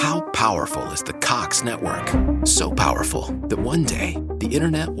powerful is the Cox network. So powerful that one day, the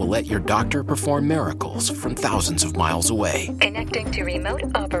internet will let your doctor perform miracles from thousands of miles away. Connecting to remote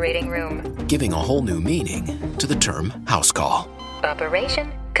operating room. Giving a whole new meaning to the term house call.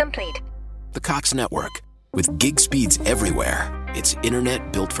 Operation complete. The Cox network. With gig speeds everywhere, it's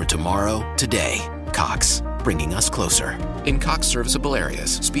internet built for tomorrow, today. Cox, bringing us closer. In Cox serviceable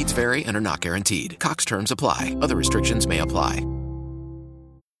areas, speeds vary and are not guaranteed. Cox terms apply. Other restrictions may apply.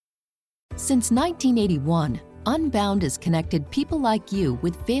 Since 1981, Unbound has connected people like you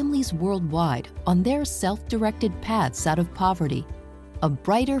with families worldwide on their self-directed paths out of poverty. A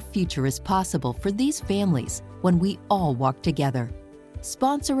brighter future is possible for these families when we all walk together.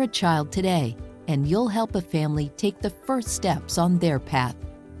 Sponsor a child today, and you'll help a family take the first steps on their path.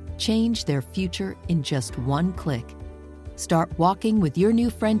 Change their future in just one click. Start walking with your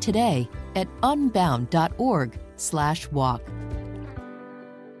new friend today at unbound.org/walk.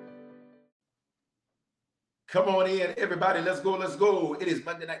 Come on in, everybody. Let's go. Let's go. It is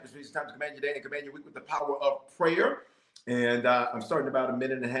Monday night, which means it's time to command your day and command your week with the power of prayer. And I'm starting about a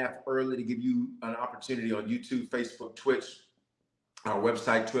minute and a half early to give you an opportunity on YouTube, Facebook, Twitch, our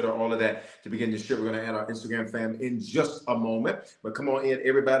website, Twitter, all of that to begin to share. We're going to add our Instagram fam in just a moment. But come on in,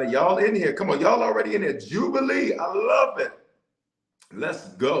 everybody. Y'all in here. Come on. Y'all already in here. Jubilee. I love it. Let's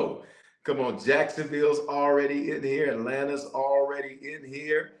go. Come on. Jacksonville's already in here. Atlanta's already in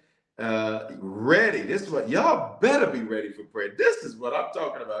here. Ready. This is what y'all better be ready for prayer. This is what I'm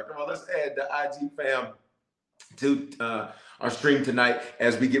talking about. Come on, let's add the IG fam to our stream tonight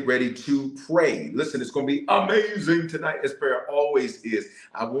as we get ready to pray. Listen, it's going to be amazing tonight, as prayer always is.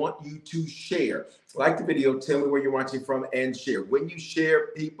 I want you to share. Like the video, tell me where you're watching from, and share. When you share,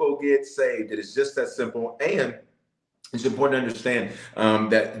 people get saved. It is just that simple. And it's important to understand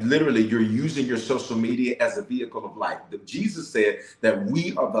that literally you're using your social media as a vehicle of light. Jesus said that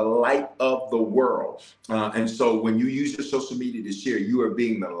we are the light of the world. And so when you use your social media to share, you are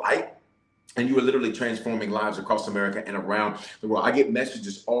being the light. And you are literally transforming lives across America and around the world. I get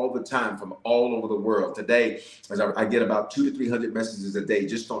messages all the time from all over the world. Today, as I get about 200 to 300 messages a day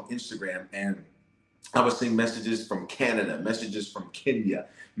just on Instagram. And I was seeing messages from Canada, messages from Kenya,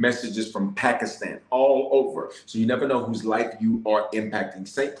 messages from Pakistan, all over. So you never know whose life you are impacting.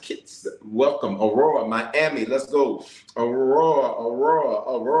 St. Kitts, welcome. Aurora, Miami, let's go. Aurora,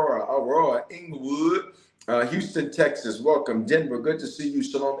 Inglewood. Houston, Texas, welcome. Denver, good to see you.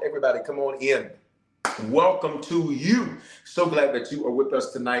 Shalom, everybody, come on in. Welcome to you. So glad that you are with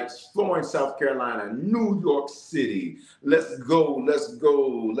us tonight. Florence, South Carolina, New York City. Let's go, let's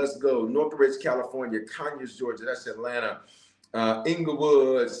go, let's go. Northridge, California, Conyers, Georgia, that's Atlanta.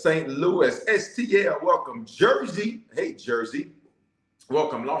 Inglewood, St. Louis, STL, welcome. Jersey, hey, Jersey,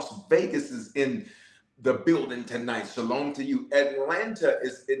 welcome. Las Vegas is in the building tonight. Shalom to you. Atlanta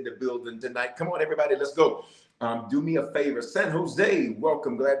is in the building tonight. Come on, everybody, let's go. Do me a favor. San Jose,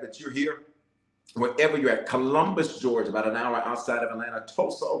 welcome. Glad that you're here. Wherever you're at, Columbus, Georgia, about an hour outside of Atlanta.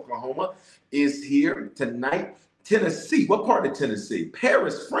 Tulsa, Oklahoma is here tonight. Tennessee, what part of Tennessee?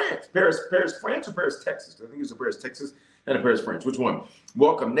 Paris, France. Paris, France, or Paris, Texas? I think it's a Paris, Texas and a Paris, France. Which one?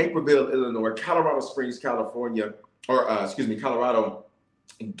 Welcome. Naperville, Illinois. Colorado Springs, California, Colorado.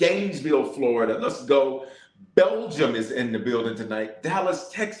 Gainesville, Florida. Let's go. Belgium is in the building tonight. Dallas,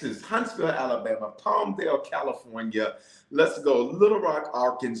 Texas. Huntsville, Alabama. Palmdale, California. Let's go. Little Rock,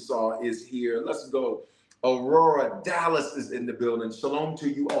 Arkansas is here. Let's go. Aurora, Dallas is in the building. Shalom to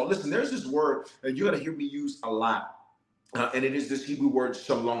you all. Listen, there's this word that you're going to hear me use a lot. And it is this Hebrew word,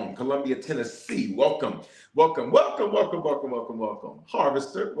 shalom. Columbia, Tennessee, welcome. Welcome, welcome, welcome, welcome, welcome, welcome.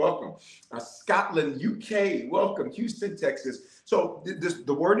 Harvester, welcome. Scotland, UK, welcome. Houston, Texas. So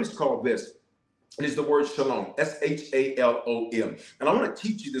the word is called this. It is the word shalom, S-H-A-L-O-M. And I want to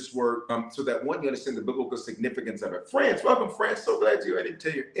teach you this word so that one, you understand the biblical significance of it. France, welcome, France. So glad you're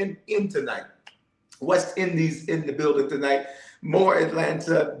in tonight. West Indies in the building tonight. More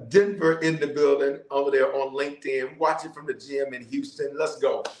Atlanta, Denver in the building over there on LinkedIn, watching from the gym in Houston. Let's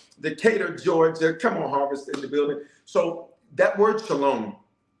go. Decatur, Georgia. Come on, Harvest in the building. So that word shalom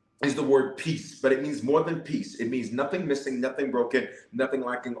is the word peace, but it means more than peace. It means nothing missing, nothing broken, nothing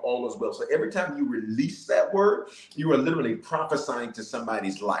lacking, all is well. So every time you release that word, you are literally prophesying to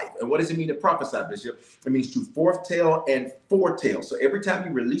somebody's life. And what does it mean to prophesy, Bishop? It means to foretell and foretell. So every time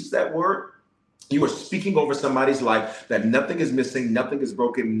you release that word, you are speaking over somebody's life that nothing is missing, nothing is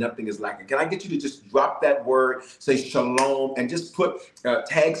broken, nothing is lacking. Can I get you to just drop that word, say shalom, and just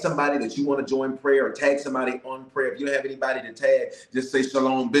tag somebody that you want to join prayer, or tag somebody on prayer. If you don't have anybody to tag, just say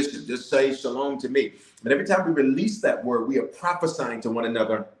shalom, Bishop. Just say shalom to me. But every time we release that word, we are prophesying to one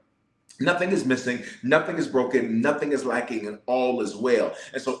another Nothing is missing, nothing is broken, nothing is lacking, and all is well.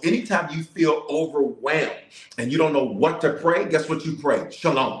 And so anytime you feel overwhelmed and you don't know what to pray, guess what you pray?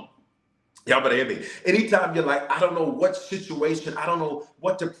 Shalom. Y'all better hear me. Anytime you're like, I don't know what situation, I don't know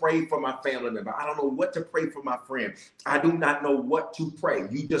what to pray for my family member, I don't know what to pray for my friend, I do not know what to pray.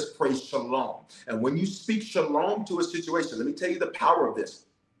 You just pray shalom. And when you speak shalom to a situation, let me tell you the power of this.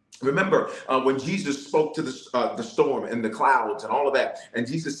 Remember when Jesus spoke to the storm and the clouds and all of that, and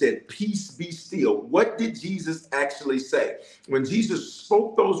Jesus said, peace be still. What did Jesus actually say? When Jesus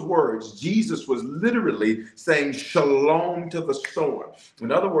spoke those words, Jesus was literally saying shalom to the storm.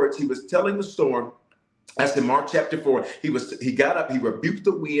 In other words, he was telling the storm, as in Mark chapter 4, he got up, he rebuked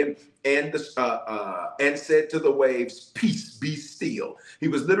the wind and said to the waves, peace, be still. He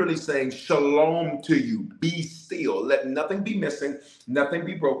was literally saying, shalom to you, be still. Let nothing be missing, nothing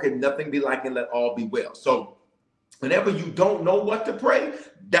be broken, nothing be lacking, let all be well. So whenever you don't know what to pray,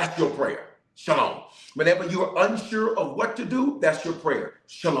 that's your prayer. Shalom. Whenever you're unsure of what to do, that's your prayer.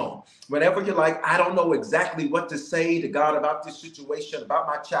 Shalom. Whenever you're like, I don't know exactly what to say to God about this situation, about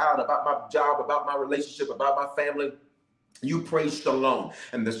my child, about my job, about my relationship, about my family, you pray shalom.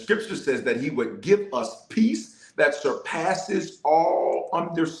 And the scripture says that he would give us peace that surpasses all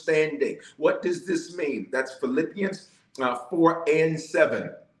understanding. What does this mean? That's Philippians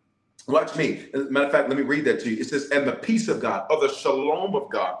 4:7. Watch me. As a matter of fact, let me read that to you. It says, and the peace of God, or the shalom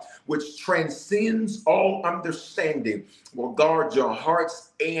of God, which transcends all understanding, will guard your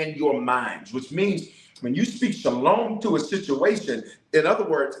hearts and your minds, which means when you speak shalom to a situation, in other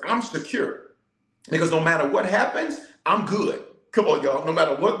words, I'm secure. Because no matter what happens, I'm good. Come on, y'all. No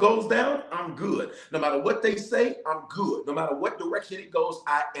matter what goes down, I'm good. No matter what they say, I'm good. No matter what direction it goes,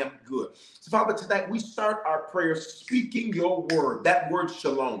 I am good. So, Father, tonight we start our prayer speaking your word, that word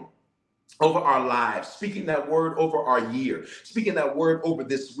shalom, over our lives, speaking that word over our year, speaking that word over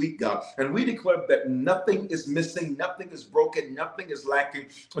this week, God. And we declare that nothing is missing, nothing is broken, nothing is lacking,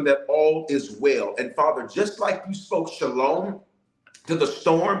 and that all is well. And Father, just like you spoke shalom to the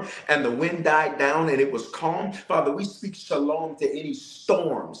storm and the wind died down and it was calm, Father, we speak shalom to any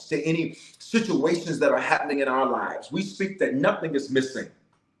storms, to any situations that are happening in our lives. We speak that nothing is missing,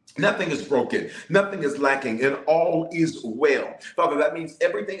 nothing is broken, nothing is lacking, and all is well. Father, that means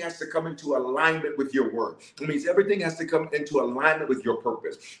everything has to come into alignment with your word. It means everything has to come into alignment with your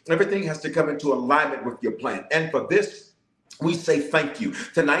purpose. Everything has to come into alignment with your plan. And for this, we say thank you.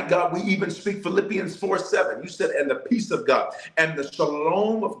 Tonight, God, we even speak Philippians 4:7. You said, and the peace of God and the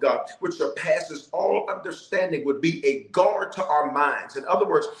shalom of God, which surpasses all understanding, would be a guard to our minds. In other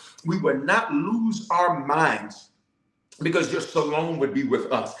words, we would not lose our minds, because your shalom would be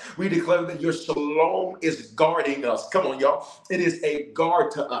with us. We declare that your shalom is guarding us. Come on, y'all. It is a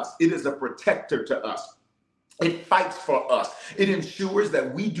guard to us. It is a protector to us. It fights for us. It ensures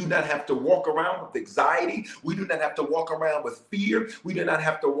that we do not have to walk around with anxiety. We do not have to walk around with fear. We do not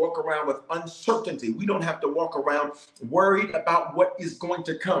have to walk around with uncertainty. We don't have to walk around worried about what is going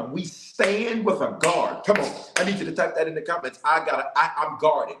to come. We stand with a guard. Come on. I need you to type that in the comments. I'm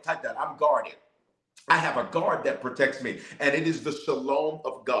guarded. Type that. I'm guarded. I have a guard that protects me, and it is the shalom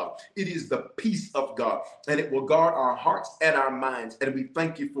of God. It is the peace of God, and it will guard our hearts and our minds, and we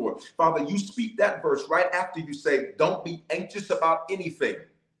thank you for it. Father, you speak that verse right after you say, don't be anxious about anything,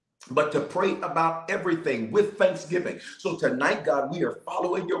 but to pray about everything with thanksgiving. So tonight, God, we are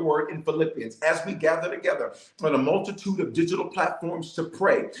following your word in Philippians as we gather together on a multitude of digital platforms to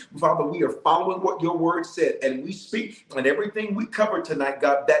pray. Father, we are following what your word said, and we speak on everything we cover tonight,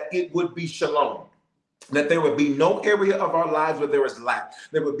 God, that it would be shalom. That there would be no area of our lives where there is lack.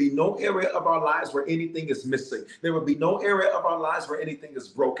 There would be no area of our lives where anything is missing. There would be no area of our lives where anything is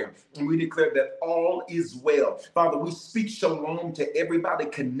broken. And we declare that all is well. Father, we speak shalom to everybody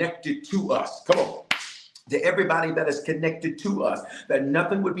connected to us. Come on. To everybody that is connected to us, that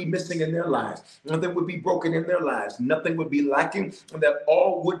nothing would be missing in their lives, nothing would be broken in their lives, nothing would be lacking, and that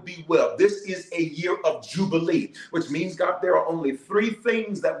all would be well. This is a year of Jubilee, which means, God, there are only three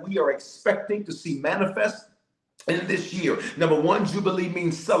things that we are expecting to see manifest in this year. Number one, Jubilee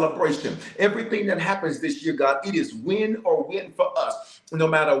means celebration. Everything that happens this year, God, it is win or win for us. No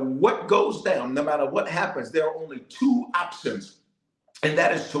matter what goes down, no matter what happens, there are only two options. And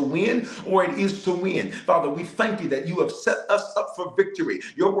that is to win, or it is to win. Father, we thank you that you have set us up for victory.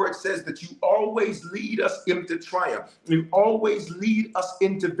 Your word says that you always lead us into triumph. You always lead us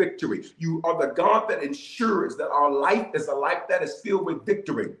into victory. You are the God that ensures that our life is a life that is filled with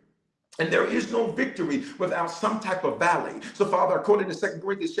victory. And there is no victory without some type of valley. So, Father, according to 2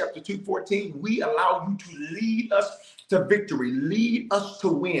 Corinthians chapter 2:14, we allow you to lead us to victory, lead us to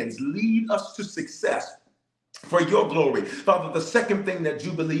wins, lead us to success. for your glory. Father, the second thing that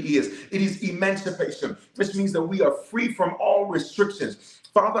Jubilee is, it is emancipation, which means that we are free from all restrictions.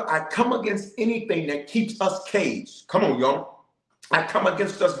 Father, I come against anything that keeps us caged. Come on, y'all. I come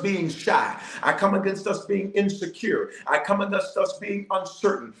against us being shy. I come against us being insecure. I come against us being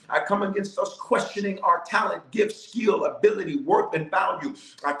uncertain. I come against us questioning our talent, gift, skill, ability, worth, and value.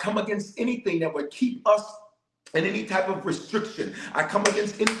 I come against anything that would keep us in any type of restriction. I come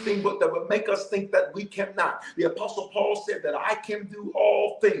against anything that would make us think that we cannot. The Apostle Paul said that I can do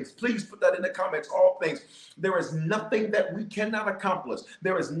all things. Please put that in the comments, all things. There is nothing that we cannot accomplish.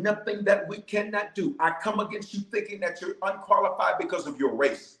 There is nothing that we cannot do. I come against you thinking that you're unqualified because of your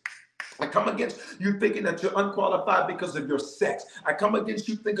race. I come against you thinking that you're unqualified because of your sex. I come against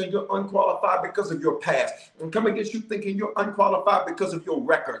you thinking you're unqualified because of your past. I come against you thinking you're unqualified because of your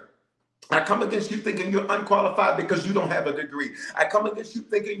record. I come against you thinking you're unqualified because you don't have a degree. I come against you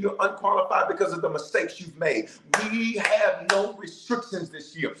thinking you're unqualified because of the mistakes you've made. We have no restrictions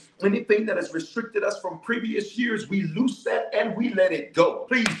this year. Anything that has restricted us from previous years, we loose that and we let it go.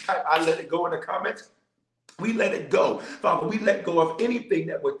 Please type I let it go in the comments. We let it go. Father, we let go of anything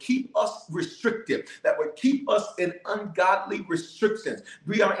that would keep us restricted, that would keep us in ungodly restrictions.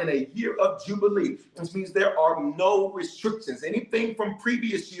 We are in a year of Jubilee. This means there are no restrictions. Anything from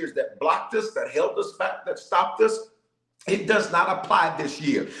previous years that blocked us, that held us back, that stopped us, it does not apply this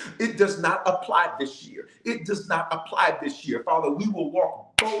year. It does not apply this year. It does not apply this year. Father, we will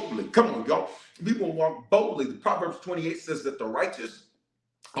walk boldly. Come on, y'all. We will walk boldly. The Proverbs 28 says that the righteous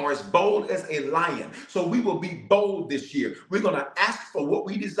are as bold as a lion. So we will be bold this year. We're going to ask for what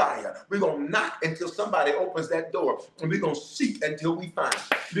we desire. We're going to knock until somebody opens that door. And we're going to seek until we find.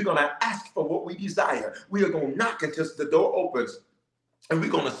 We're going to ask for what we desire. We are going to knock until the door opens. And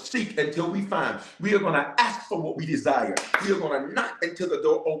we're going to seek until we find. We are going to ask for what we desire. We are going to knock until the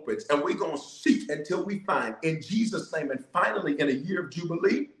door opens. And we're going to seek until we find. In Jesus' name. And finally, in a year of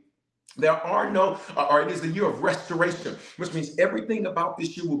Jubilee, there are no, or it is a year of restoration, which means everything about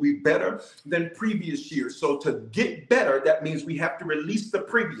this year will be better than previous years. So to get better, that means we have to release the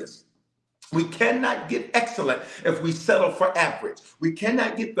previous. We cannot get excellent if we settle for average. We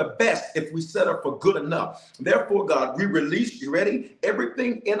cannot get the best if we settle for good enough. Therefore, God, we release, you ready?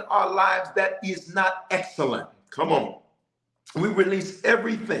 Everything in our lives that is not excellent. Come on. We release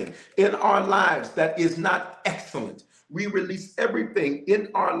everything in our lives that is not excellent. We release everything in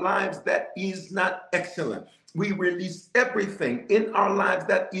our lives that is not excellent. We release everything in our lives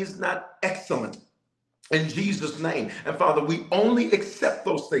that is not excellent. In Jesus' name. And Father, we only accept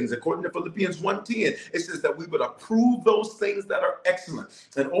those things. According to Philippians 1:10, it says that we would approve those things that are excellent.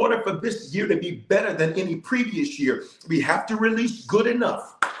 In order for this year to be better than any previous year, we have to release good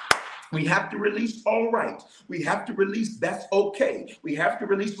enough. We have to release all right. We have to release that's okay. We have to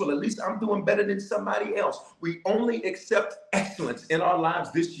release, well, at least I'm doing better than somebody else. We only accept excellence in our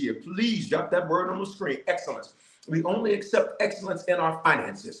lives this year. Please drop that word on the screen, excellence. We only accept excellence in our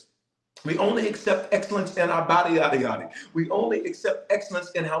finances. We only accept excellence in our body, yada, yada. We only accept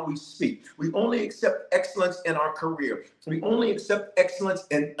excellence in how we speak. We only accept excellence in our career. We only accept excellence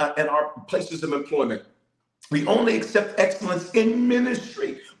in our places of employment. We only accept excellence in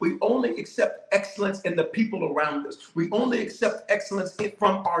ministry. We only accept excellence in the people around us. We only accept excellence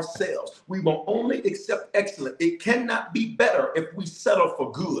from ourselves. We will only accept excellence. It cannot be better if we settle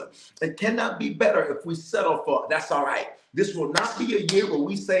for good. It cannot be better if we settle for that's all right. This will not be a year where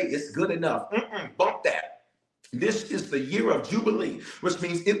we say it's good enough. Bump that. This is the year of Jubilee, which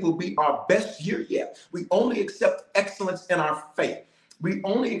means it will be our best year yet. We only accept excellence in our faith. We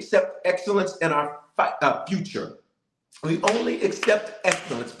only accept excellence in our future. We only accept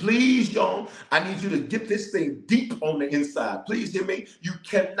excellence. Please, y'all, I need you to get this thing deep on the inside. Please hear me. You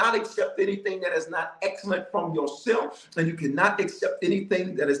cannot accept anything that is not excellent from yourself, and you cannot accept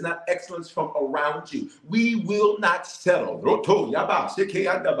anything that is not excellence from around you. We will not settle.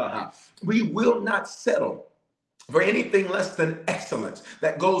 We will not settle for anything less than excellence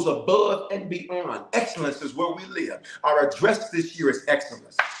that goes above and beyond. Excellence is where we live. Our address this year is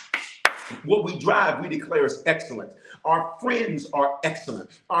excellence. What we drive, we declare is excellent. Our friends are excellent.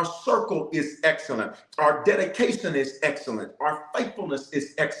 Our circle is excellent. Our dedication is excellent. Our faithfulness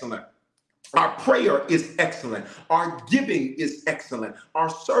is excellent. Our prayer is excellent. Our giving is excellent. Our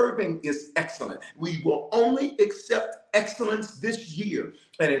serving is excellent. We will only accept excellence this year,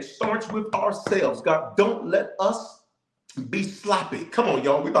 and it starts with ourselves. God, don't let us be sloppy. Come on,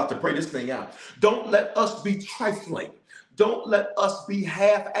 y'all. We're about to pray this thing out. Don't let us be trifling. Don't let us be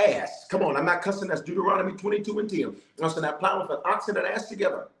half-assed. Come on, I'm not cussing. That's Deuteronomy 22:10. I'm saying that plowing with an ox and an ass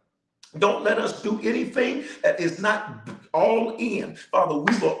together. Don't let us do anything that is not all in. Father,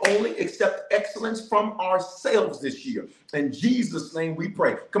 we will only accept excellence from ourselves this year. In Jesus' name we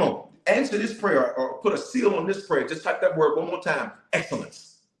pray. Come on, answer this prayer or put a seal on this prayer. Just type that word one more time.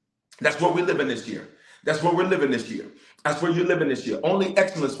 Excellence. That's where we're living this year. That's where we're living this year. That's where you're living this year. Only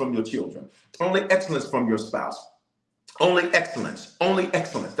excellence from your children. Only excellence from your spouse. Only excellence. Only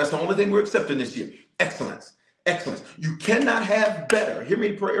excellence. That's the only thing we're accepting this year. Excellence. Excellence. You cannot have better. Hear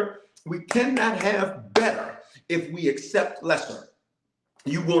me, prayer. We cannot have better if we accept lesser.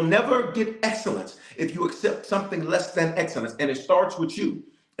 You will never get excellence if you accept something less than excellence. And it starts with you.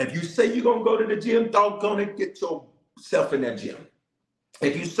 If you say you're going to go to the gym, doggone it, get yourself in that gym.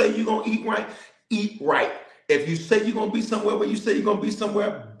 If you say you're going to eat right. If you say you're going to be somewhere where you say you're going to be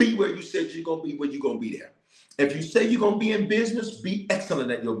somewhere, be where you said you're going to be when you're going to be there. If you say you're going to be in business, be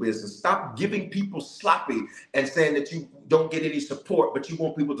excellent at your business. Stop giving people sloppy and saying that you don't get any support, but you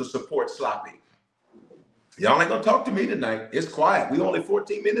want people to support sloppy. Y'all ain't going to talk to me tonight. It's quiet. We only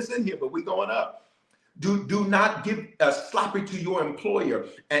 14 minutes in here, but we going up. Do not give sloppy to your employer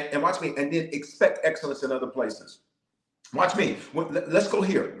and watch me, and then expect excellence in other places. Watch me. Let's go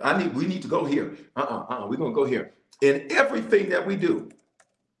here. We need to go here. We're going to go here. In everything that we do,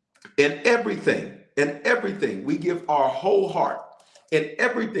 in everything, we give our whole heart. In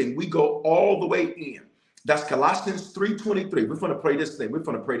everything, we go all the way in. That's Colossians 3:23. We're going to pray this thing. We're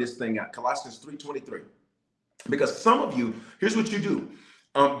going to pray this thing out. Colossians 3:23. Because some of you, here's what you do.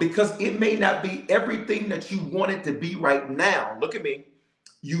 Because it may not be everything that you want it to be right now. Look at me.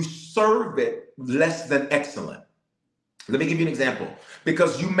 You serve it less than excellent. Let me give you an example.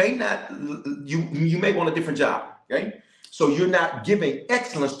 Because you may want a different job. Okay. So you're not giving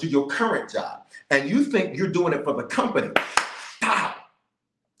excellence to your current job. And you think you're doing it for the company. Stop.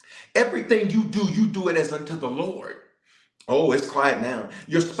 Everything you do it as unto the Lord. Oh, it's quiet now.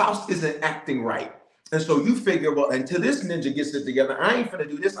 Your spouse isn't acting right. And so you figure, well, until this ninja gets it together, I ain't finna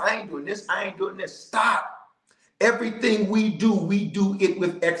do this. I ain't doing this. I ain't doing this. Stop. Everything we do it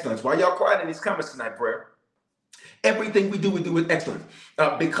with excellence. Why y'all quiet in these comments tonight, prayer? Everything we do with excellence.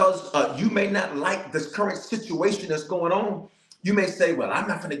 Because you may not like this current situation that's going on. You may say, well, I'm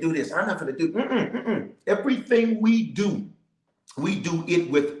not going to do this. I'm not going to do. Everything we do it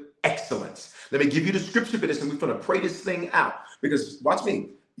with excellence. Let me give you the scripture for this, and we're going to pray this thing out. Because watch me.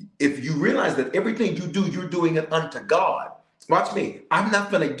 If you realize that everything you do, you're doing it unto God. Watch me. I'm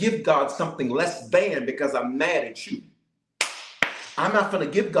not going to give God something less than because I'm mad at you. I'm not going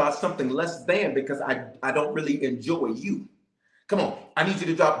to give God something less than because I don't really enjoy you. Come on. I need you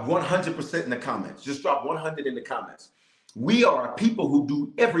to drop 100% in the comments. Just drop 100 in the comments. We are a people who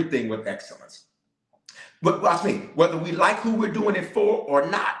do everything with excellence. But watch me. Whether we like who we're doing it for or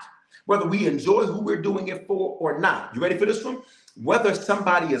not, whether we enjoy who we're doing it for or not. You ready for this one? Whether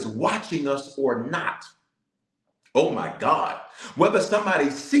somebody is watching us or not. Oh my God. Whether somebody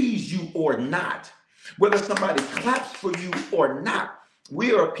sees you or not. Whether somebody claps for you or not.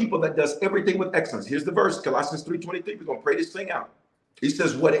 We are a people that does everything with excellence. Here's the verse, Colossians 3:23. We're going to pray this thing out. He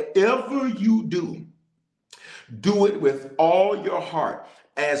says, whatever you do it with all your heart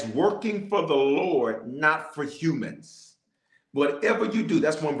as working for the Lord, not for humans. Whatever you do,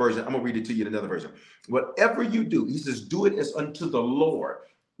 that's one version. I'm going to read it to you in another version. Whatever you do, he says, do it as unto the Lord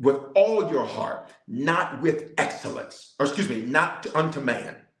with all your heart, not with excellence, or excuse me, not unto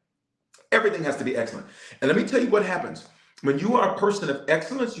man. Everything has to be excellent. And let me tell you what happens. When you are a person of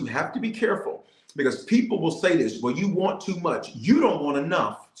excellence, you have to be careful because people will say this, well, you want too much. You don't want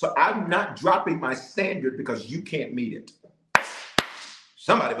enough. So I'm not dropping my standard because you can't meet it.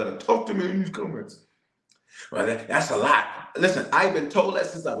 Somebody better talk to me in these comments. Well, that's a lot. Listen, I've been told that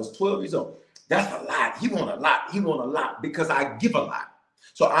since I was 12 years old. That's a lot. He want a lot. He want a lot because I give a lot.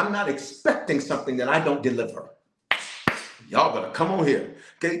 So I'm not expecting something that I don't deliver. Y'all better come on here.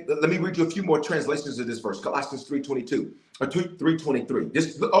 Okay, let me read you a few more translations of this verse. Colossians 3:22 or 3:23.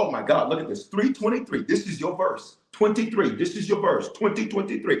 This, oh my God, look at this. 3:23. This is your verse. 23. This is your verse.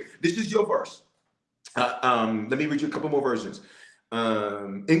 20:23. This is your verse. Let me read you a couple more versions.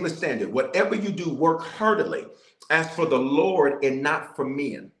 English Standard. Whatever you do, work heartily as for the Lord and not for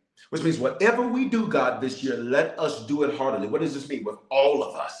men. Which means whatever we do, God, this year, let us do it heartily. What does this mean? With all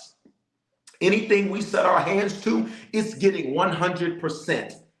of us. Anything we set our hands to, it's getting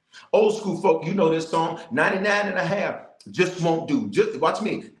 100%. Old school folk, you know this song, 99 and a half just won't do. Just watch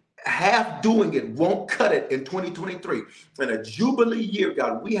me. Half doing it won't cut it in 2023. In a Jubilee year,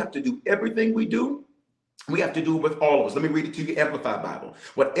 God, we have to do everything we do. We have to do it with all of us. Let me read it to you, Amplified Bible.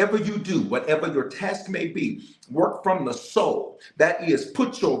 Whatever you do, whatever your task may be, work from the soul. That is,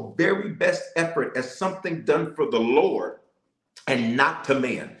 put your very best effort as something done for the Lord and not to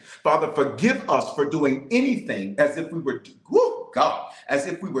man. Father, forgive us for doing anything as if we were, God, as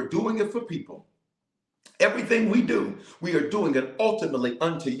if we were doing it for people. Everything we do, we are doing it ultimately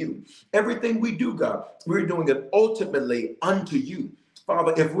unto you. Everything we do, God, we're doing it ultimately unto you.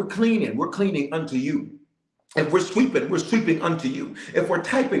 Father, if we're cleaning unto you. If we're sweeping unto you. If we're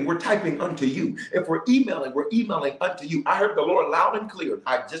typing unto you. If we're emailing unto you. I heard the Lord loud and clear.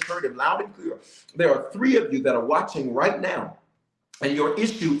 I just heard him loud and clear. There are 3 of you that are watching right now. And your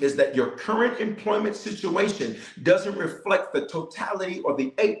issue is that your current employment situation doesn't reflect the totality or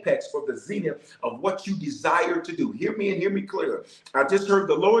the apex or the zenith of what you desire to do. Hear me and hear me clear. I just heard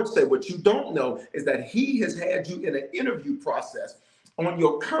the Lord say what you don't know is that he has had you in an interview process on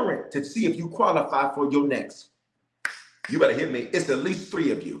your current to see if you qualify for your next. You better hear me. It's at least 3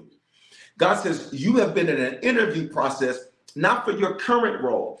 of you. God says you have been in an interview process, not for your current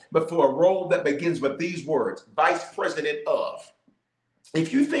role, but for a role that begins with these words, Vice President of.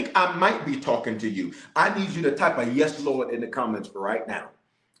 If you think I might be talking to you, I need you to type a yes, Lord, in the comments right now.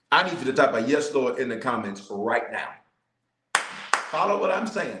 I need you to type a yes, Lord, in the comments right now. Follow what I'm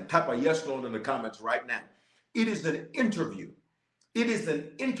saying. Type a yes, Lord, in the comments right now. It is an interview. It is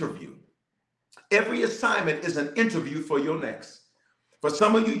an interview. Every assignment is an interview for your next. For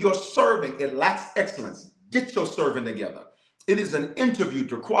some of you, your serving, it lacks excellence. Get your serving together. It is an interview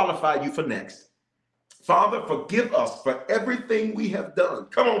to qualify you for next. Father, forgive us for everything we have done.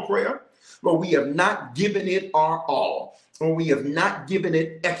 Come on, prayer. But we have not given it our all, or we have not given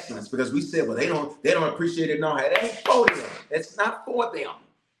it excellence because we said, well, they don't appreciate it. No, it ain't for them. It's not for them.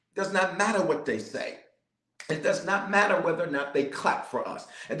 It does not matter what they say. It does not matter whether or not they clap for us.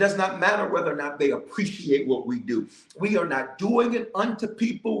 It does not matter whether or not they appreciate what we do. We are not doing it unto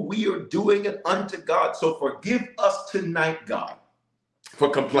people. We are doing it unto God. So forgive us tonight, God, for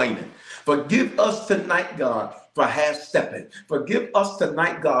complaining. Forgive us tonight, God, for half-stepping. Forgive us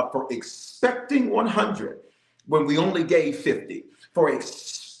tonight, God, for expecting 100 when we only gave 50. For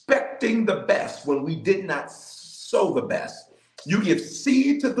expecting the best when we did not sow the best. You give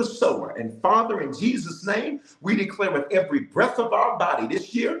seed to the sower. And Father, in Jesus' name, we declare with every breath of our body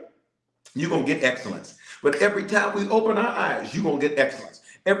this year, you're going to get excellence. But every time we open our eyes, you're going to get excellence.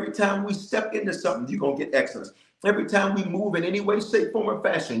 Every time we step into something, you're going to get excellence. Every time we move in any way, shape, form, or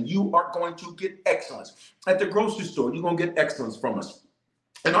fashion, you are going to get excellence. At the grocery store, you're going to get excellence from us.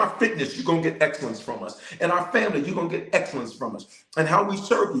 In our fitness, you're going to get excellence from us. In our family, you're going to get excellence from us. And how we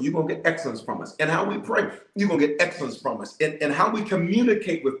serve you, you're going to get excellence from us. And how we pray, you're going to get excellence from us. And how we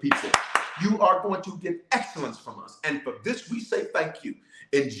communicate with people, you are going to get excellence from us. And for this, we say thank you.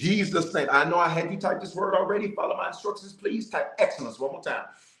 In Jesus' name. I know I had you type this word already. Follow my instructions, please. Type excellence one more time.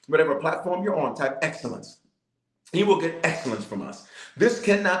 Whatever platform you're on, type excellence. You will get excellence from us. This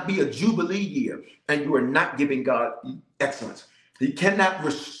cannot be a Jubilee year, and you are not giving God excellence. He cannot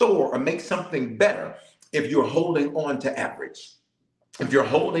restore or make something better if you're holding on to average. If you're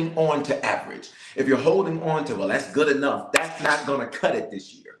holding on to average. If you're holding on to, well, that's good enough. That's not going to cut it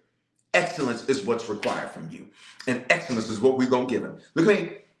this year. Excellence is what's required from you. And excellence is what we're going to give him. Look at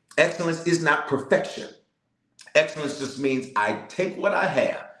me. Excellence is not perfection. Excellence just means I take what I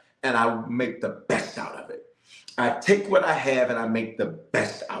have and I make the best out of it. I take what I have and I make the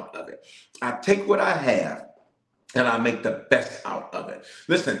best out of it. I take what I have and I make the best out of it.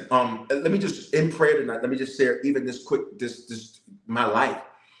 Listen, let me just, in prayer tonight, let me just share even this quick, my life.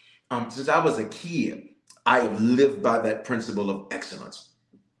 Since I was a kid, I have lived by that principle of excellence.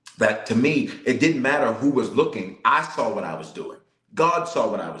 That to me, it didn't matter who was looking. I saw what I was doing. God saw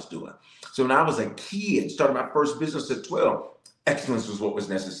what I was doing. So when I was a kid, started my first business at 12, excellence was what was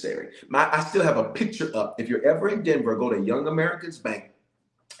necessary. I still have a picture up. If you're ever in Denver, go to Young Americans Bank.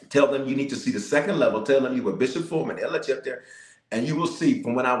 Tell them you need to see the second level. Tell them you were Bishop Foreman, LH up there. And you will see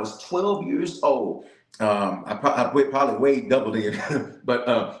from when I was 12 years old, I probably way doubled in, but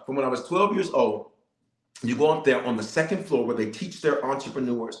from when I was 12 years old, you go up there on the second floor where they teach their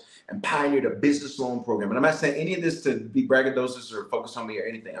entrepreneurs and pioneer the business loan program. And I'm not saying any of this to be braggadocious or focus on me or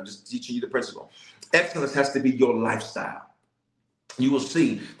anything. I'm just teaching you the principle. Excellence has to be your lifestyle. You will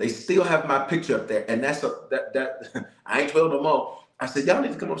see they still have my picture up there. And that's I ain't 12 no more. I said, y'all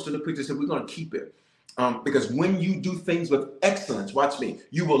need to come up to the picture. I said, we're going to keep it. Because when you do things with excellence, watch me,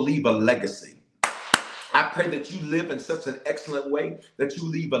 you will leave a legacy. I pray that you live in such an excellent way that you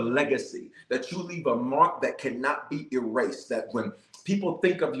leave a legacy, that you leave a mark that cannot be erased, that when people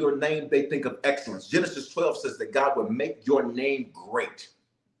think of your name, they think of excellence. Genesis 12 says that God will make your name great.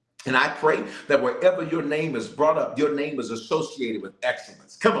 And I pray that wherever your name is brought up, your name is associated with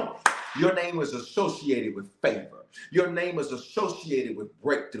excellence. Come on. Your name is associated with favor. Your name is associated with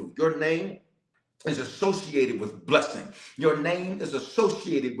breakthrough. Your name is associated with blessing. Your name is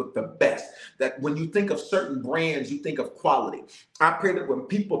associated with the best. That when you think of certain brands, you think of quality. I pray that when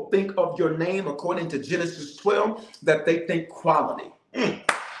people think of your name, according to Genesis 12, that they think quality.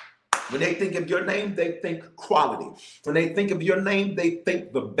 When they think of your name, they think quality. When they think of your name, they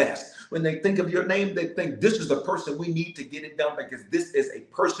think the best. When they think of your name, they think this is the person we need to get it done because this is a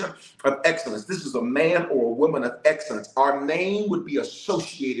person of excellence. This is a man or a woman of excellence. Our name would be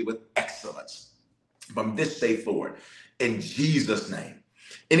associated with excellence from this day forward, in Jesus' name.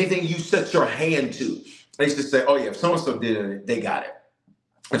 Anything you set your hand to, they used to say, oh yeah, if so-and-so did it, they got it.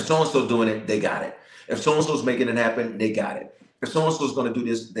 If so-and-so doing it, they got it. If so-and-so's making it happen, they got it. If so-and-so's going to do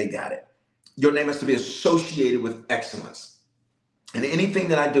this, they got it. Your name has to be associated with excellence. And anything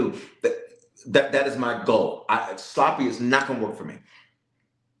that I do, that is my goal. Sloppy is not going to work for me.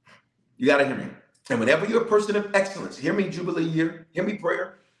 You got to hear me. And whenever you're a person of excellence, hear me Jubilee year, hear me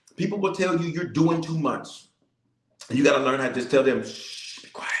prayer, people will tell you you're doing too much. And you got to learn how to just tell them, shh, be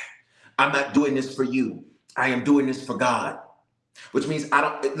quiet. I'm not doing this for you. I am doing this for God. Which means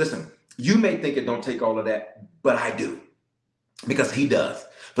listen, you may think it don't take all of that, but I do. Because he does.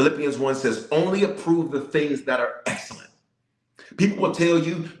 Philippians 1 says, only approve the things that are excellent. People will tell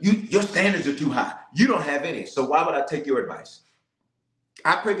you, your standards are too high. You don't have any. So why would I take your advice?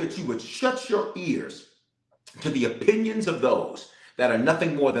 I pray that you would shut your ears to the opinions of those that are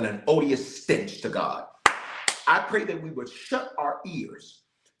nothing more than an odious stench to God. I pray that we would shut our ears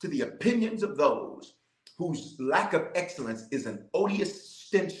to the opinions of those whose lack of excellence is an odious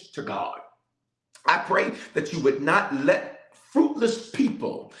stench to God. I pray that you would not let fruitless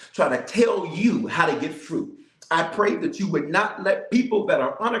people try to tell you how to get fruit. I pray that you would not let people that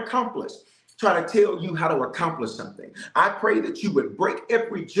are unaccomplished try to tell you how to accomplish something. I pray that you would break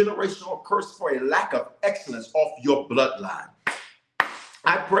every generational curse for a lack of excellence off your bloodline.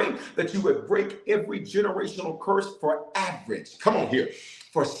 I pray that you would break every generational curse for average. Come on here.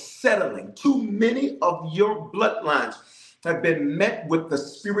 For settling. Too many of your bloodlines have been met with the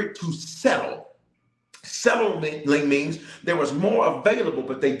spirit to settle. Settling means there was more available,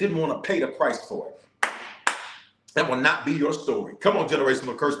 but they didn't want to pay the price for it. That will not be your story. Come on,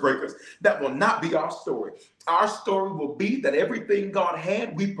 generational curse breakers. That will not be our story. Our story will be that everything God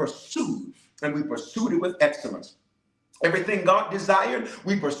had, we pursued, and we pursued it with excellence. Everything God desired,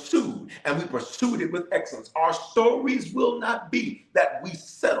 we pursued, and we pursued it with excellence. Our stories will not be that we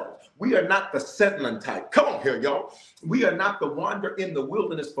settled. We are not the settling type. Come on here, y'all. We are not the wander in the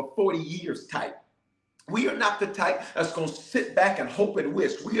wilderness for 40 years type. We are not the type that's going to sit back and hope and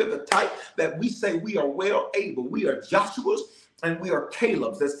wish. We are the type that we say we are well able. We are Joshua's and we are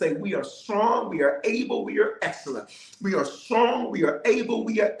Caleb's that say we are strong, we are able, we are excellent. We are strong, we are able,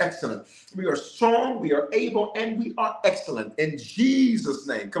 we are excellent. We are strong, we are able, and we are excellent. In Jesus'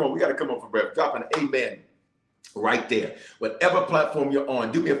 name. Come on, we got to come up for breath. Drop an amen right there. Whatever platform you're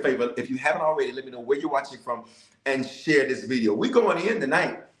on, do me a favor. If you haven't already, let me know where you're watching from and share this video. We're going in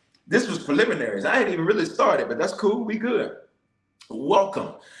tonight. This was preliminaries. I hadn't even really started, but that's cool. We good.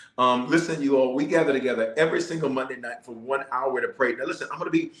 Welcome. Listen, you all, we gather together every single Monday night for 1 hour to pray. Now, listen, I'm going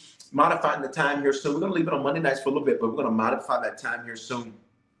to be modifying the time here soon. We're going to leave it on Monday nights for a little bit, but we're going to modify that time here soon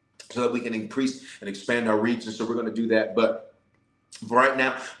so that we can increase and expand our reach. And so we're going to do that. But for right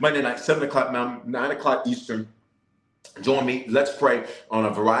now, Monday night, 7 o'clock Mountain, 9 o'clock Eastern. Join me. Let's pray on a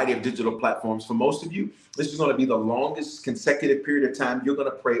variety of digital platforms. For most of you, this is going to be the longest consecutive period of time you're going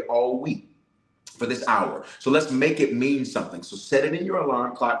to pray all week for this hour. So let's make it mean something. So set it in your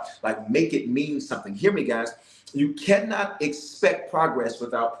alarm clock, like make it mean something. Hear me, guys. You cannot expect progress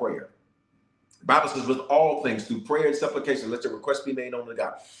without prayer. The Bible says with all things through prayer and supplication, let your request be made known to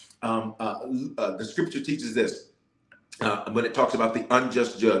God. The scripture teaches this. When it talks about the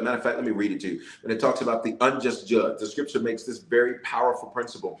unjust judge. Matter of fact, let me read it to you. When it talks about the unjust judge, the scripture makes this very powerful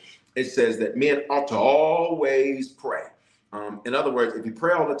principle. It says that men ought to always pray. In other words, if you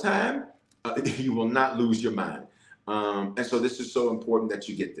pray all the time, you will not lose your mind. And so this is so important that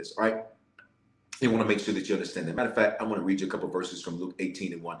you get this, all right? You want to make sure that you understand that. Matter of fact, I want to read you a couple of verses from Luke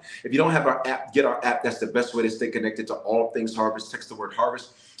 18:1. If you don't have our app, get our app. That's the best way to stay connected to all things Harvest. Text the word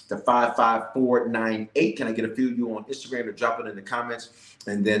Harvest to 55498. Can I get a few of you on Instagram to drop it in the comments?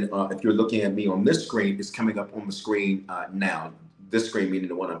 And then if you're looking at me on this screen, it's coming up on the screen now. This screen, meaning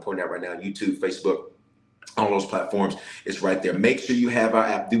the one I'm pointing out right now, YouTube, Facebook, all those platforms, it's right there. Make sure you have our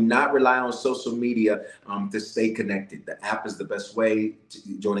app. Do not rely on social media to stay connected. The app is the best way.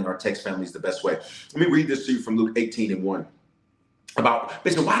 Joining our text family is the best way. Let me read this to you from Luke 18:1. About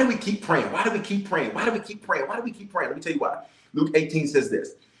basically, why do we keep praying? Why do we keep praying? Why do we keep praying? Why do we keep praying? Let me tell you why. Luke 18 says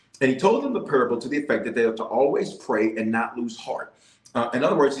this. And he told them the parable to the effect that they are to always pray and not lose heart. In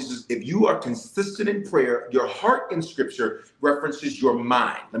other words, he says, if you are consistent in prayer, your heart in scripture references your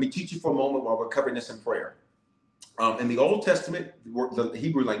mind. Let me teach you for a moment while we're covering this in prayer. In the Old Testament, the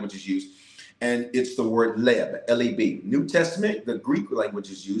Hebrew language is used, and it's the word leb, L-E-B. New Testament, the Greek language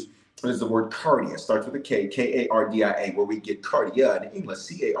is used, and it's the word cardia. Starts with a K, K-A-R-D-I-A, where we get cardia in English,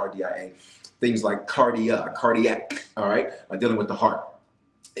 C-A-R-D-I-A. Things like cardiac, all right, dealing with the heart.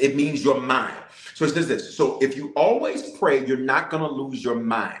 It means your mind. So it says this. So if you always pray, you're not going to lose your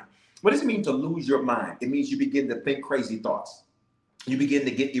mind. What does it mean to lose your mind? It means you begin to think crazy thoughts. You begin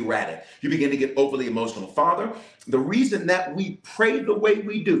to get erratic. You begin to get overly emotional. Father, the reason that we pray the way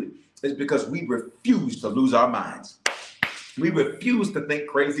we do is because we refuse to lose our minds. We refuse to think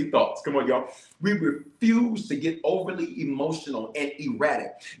crazy thoughts. Come on, y'all. We refuse to get overly emotional and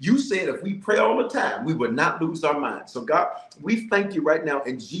erratic. You said if we pray all the time, we would not lose our minds. So God, we thank you right now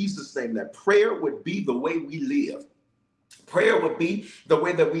in Jesus' name that prayer would be the way we live. Prayer would be the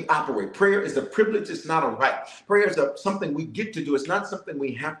way that we operate. Prayer is a privilege. It's not a right. Prayer is something we get to do. It's not something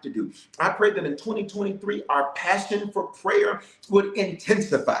we have to do. I pray that in 2023, our passion for prayer would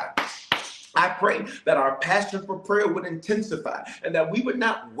intensify. I pray that our passion for prayer would intensify and that we would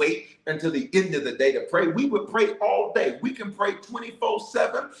not wait until the end of the day to pray. We would pray all day. We can pray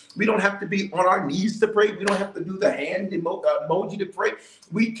 24/7. We don't have to be on our knees to pray. We don't have to do the hand emoji to pray.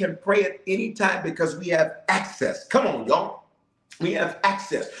 We can pray at any time because we have access. Come on, y'all. We have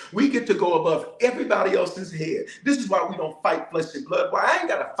access. We get to go above everybody else's head. This is why we don't fight flesh and blood. Why I ain't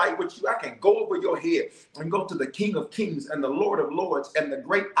got to fight with you. I can go over your head and go to the King of Kings and the Lord of Lords and the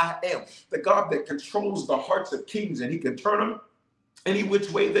great I am, the God that controls the hearts of kings, and he can turn them any which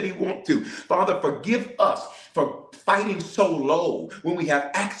way that he wants to. Father, forgive us for fighting so low when we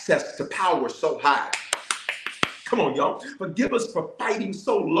have access to power so high. Come on, y'all. Forgive us for fighting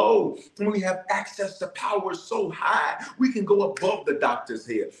so low when we have access to power so high. We can go above the doctor's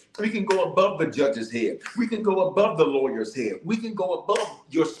head. We can go above the judge's head. We can go above the lawyer's head. We can go above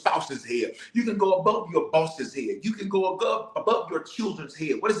your spouse's head. You can go above your boss's head. You can go above your children's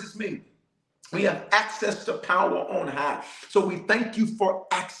head. What does this mean? We have access to power on high. So we thank you for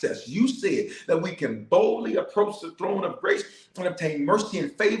access. You said that we can boldly approach the throne of grace and obtain mercy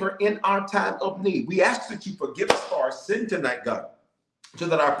and favor in our time of need. We ask that you forgive us for our sin tonight, God, so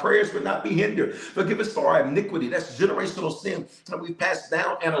that our prayers would not be hindered. Forgive us for our iniquity. That's generational sin that we pass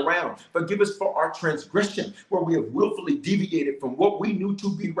down and around. Forgive us for our transgression, where we have willfully deviated from what we knew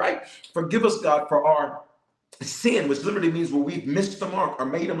to be right. Forgive us, God, for our sin, which literally means where we've missed the mark or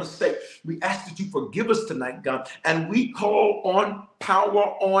made a mistake. We ask that you forgive us tonight, God, and we call on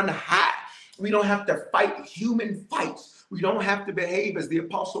power on high. We don't have to fight human fights. We don't have to behave, as the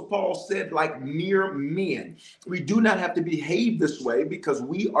Apostle Paul said, like mere men. We do not have to behave this way because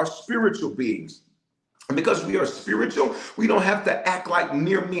we are spiritual beings. And because we are spiritual, we don't have to act like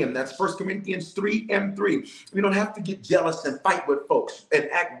mere men. That's 1 Corinthians 3:3. We don't have to get jealous and fight with folks and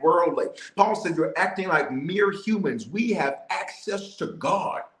act worldly. Paul said, you're acting like mere humans. We have access to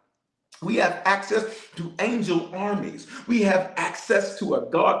God. We have access to angel armies. We have access to a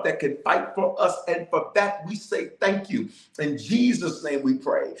God that can fight for us. And for that, we say thank you. In Jesus' name we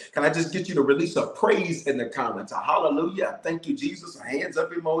pray. Can I just get you to release a praise in the comments? A hallelujah. Thank you, Jesus. A hands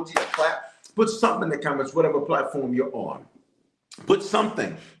up emoji, a clap. Put something in the comments, whatever platform you're on. Put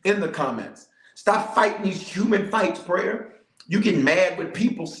something in the comments. Stop fighting these human fights, prayer. You getting mad with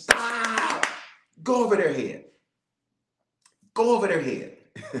people. Stop. Go over their head. Go over their head.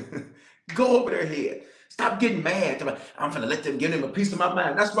 Go over their head. Stop getting mad. I'm going to let them give them a piece of my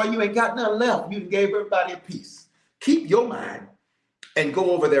mind. That's why you ain't got nothing left. You gave everybody a piece. Keep your mind and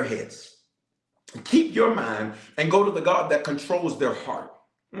go over their heads. Keep your mind and go to the God that controls their heart.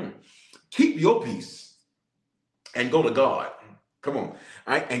 Keep your peace and go to God. Come on. All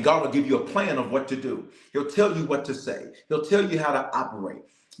right? And God will give you a plan of what to do. He'll tell you what to say. He'll tell you how to operate.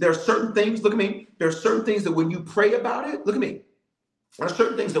 There are certain things, look at me. There are certain things that when you pray about it, look at me. There are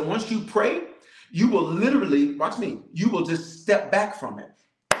certain things that once you pray, you will literally, watch me, you will just step back from it.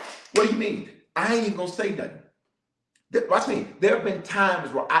 What do you mean? I ain't even going to say nothing. Watch me. There have been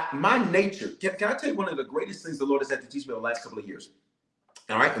times where my nature, can I tell you one of the greatest things the Lord has had to teach me the last couple of years?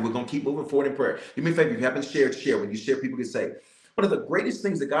 All right, and we're going to keep moving forward in prayer. Do me a favor, if you haven't shared, share. When you share, people can say, one of the greatest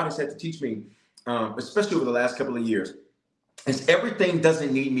things that God has had to teach me, especially over the last couple of years, is everything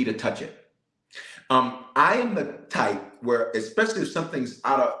doesn't need me to touch it. I am the type where, especially if something's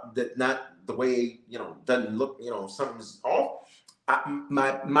out of that, not the way, doesn't look, something's off.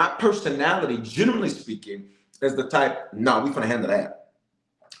 My personality, generally speaking, is the type, no, we finna handle that.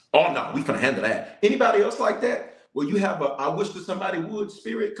 Oh, no, we finna handle that. Anybody else like that? Well, you have I wish that somebody would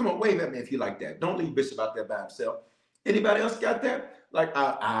spirit. Come on, wave at me if you like that. Don't leave Bishop out there by himself. Anybody else got that? Like,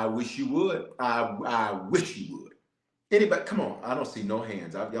 I wish you would. I wish you would. Anybody, come on. I don't see no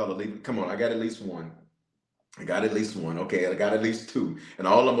hands. Y'all are leaving. Come on, I got at least one. I got at least one. Okay, I got at least two. And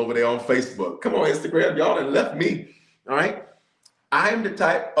all of them over there on Facebook. Come on, Instagram. Y'all done left me. All right. I am the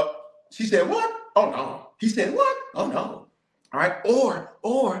type. She said, what? Oh, no. He said, what? Oh, no. All right. Or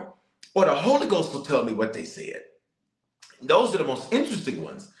the Holy Ghost will tell me what they said. Those are the most interesting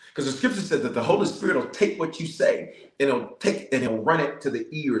ones. Because the scripture says that the Holy Spirit will take what you say and he'll run it to the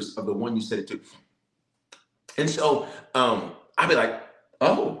ears of the one you said it to. And so I'll be like,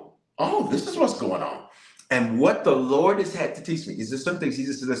 oh, this is what's going on. And what the Lord has had to teach me is there's some things he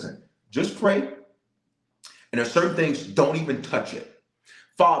just said, listen, just pray. And there's certain things, don't even touch it.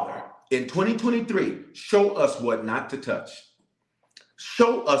 Father, in 2023, show us what not to touch.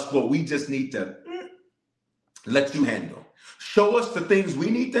 Show us what we just need to let you handle. Show us the things we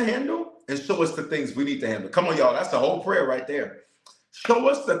need to handle and show us the things we need to handle. Come on, y'all. That's the whole prayer right there. Show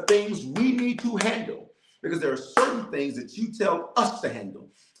us the things we need to handle, because there are certain things that you tell us to handle.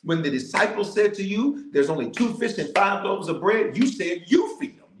 When the disciples said to you, there's only 2 fish and 5 loaves of bread, you said you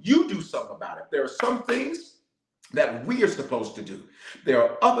feed them. You do something about it. There are some things that we are supposed to do. There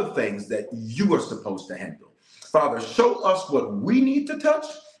are other things that you are supposed to handle. Father, show us what we need to touch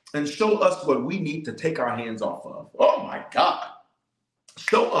and show us what we need to take our hands off of. Oh my God.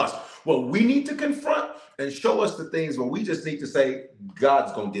 Show us what we need to confront and show us the things where we just need to say,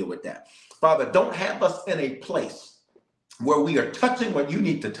 God's going to deal with that. Father, don't have us in a place where we are touching what you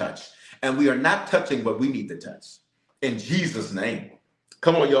need to touch and we are not touching what we need to touch. In Jesus' name.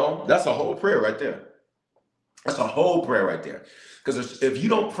 Come on, y'all. That's a whole prayer right there. That's a whole prayer right there. Because if you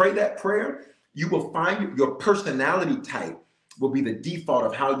don't pray that prayer, you will find your personality type will be the default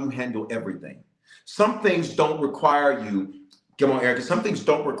of how you handle everything. Some things don't require you, come on, Erica, some things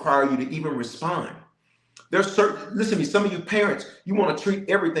don't require you to even respond. There's certain, listen to me, some of you parents, you want to treat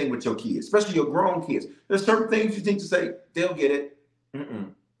everything with your kids, especially your grown kids. There's certain things you need to say, they'll get it.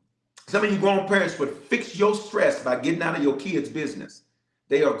 Some of you grown parents would fix your stress by getting out of your kids' business.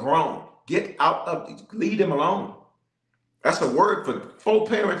 They are grown. Get out of, leave them alone. That's a word for 4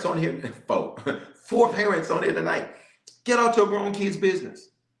 parents on here. 4 parents on here tonight. Get out your grown kids' business.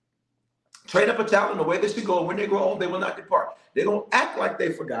 Train up a child in the way they should go. And when they grow old, they will not depart. They're going to act like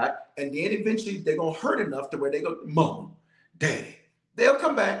they forgot. And then eventually they're going to hurt enough to where they go, Mom, Daddy. They'll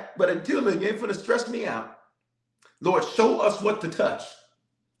come back. But until then, you ain't going to stress me out. Lord, show us what to touch.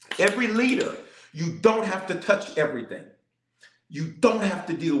 Every leader, you don't have to touch everything. You don't have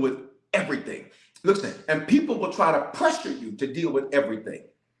to deal with everything. Listen, and people will try to pressure you to deal with everything.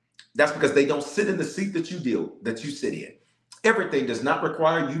 That's because they don't sit in the seat that you sit in. Everything does not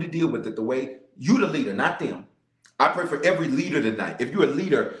require you to deal with it the way you the leader, not them. I pray for every leader tonight. If you're a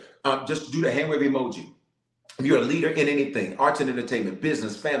leader, just do the hand wave emoji. If you're a leader in anything, arts and entertainment,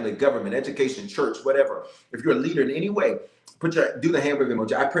 business, family, government, education, church, whatever. If you're a leader in any way, do the hand wave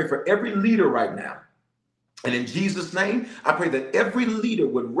emoji. I pray for every leader right now. And in Jesus' name, I pray that every leader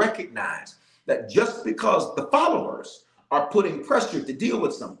would recognize that just because the followers are putting pressure to deal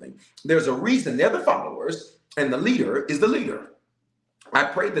with something, there's a reason they're the followers and the leader is the leader. I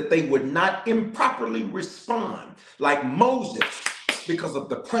pray that they would not improperly respond like Moses because of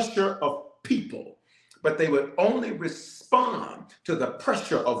the pressure of people, but they would only respond to the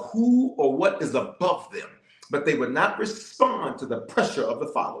pressure of who or what is above them, but they would not respond to the pressure of the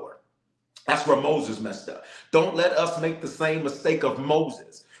follower. That's where Moses messed up. Don't let us make the same mistake of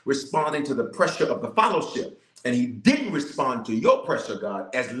Moses, responding to the pressure of the fellowship. And he didn't respond to your pressure,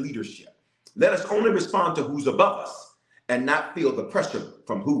 God, as leadership. Let us only respond to who's above us and not feel the pressure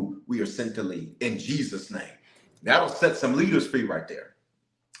from who we are sent to lead. In Jesus' name. That'll set some leaders free right there.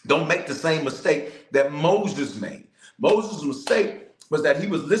 Don't make the same mistake that Moses made. Moses' mistake was that he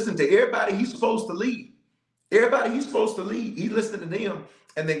was listening to everybody he's supposed to lead. Everybody he's supposed to lead, he listened to them.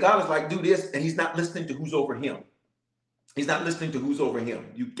 And then God is like, do this. And he's not listening to who's over him. He's not listening to who's over him.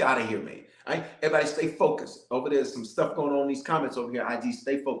 You got to hear me. All right? Everybody stay focused. Over there's some stuff going on in these comments over here. IG,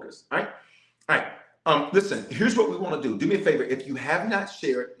 stay focused. All right? All right. Listen, here's what we want to do. Do me a favor. If you have not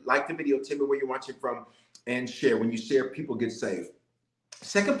shared, like the video, tell me where you're watching from, and share. When you share, people get saved.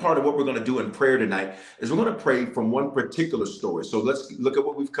 Second part of what we're going to do in prayer tonight is we're going to pray from one particular story. So let's look at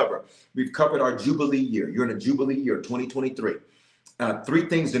what we've covered. We've covered our Jubilee year. You're in a Jubilee year, 2023. 3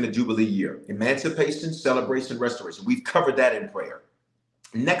 things in the Jubilee year: emancipation, celebration, restoration. We've covered that in prayer.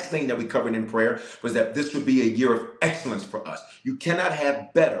 Next thing that we covered in prayer was that this would be a year of excellence for us. You cannot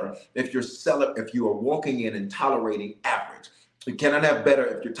have better if you are walking in and tolerating average. You cannot have better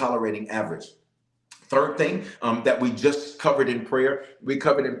if you're tolerating average. Third thing that we just covered in prayer, we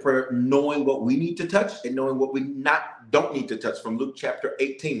covered in prayer knowing what we need to touch and knowing what we don't need to touch, from Luke chapter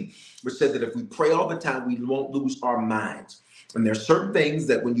 18, which said that if we pray all the time, we won't lose our minds. And there's certain things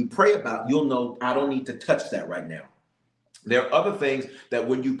that when you pray about, you'll know, I don't need to touch that right now. There are other things that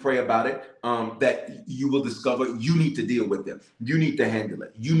when you pray about it, that you will discover you need to deal with them. You need to handle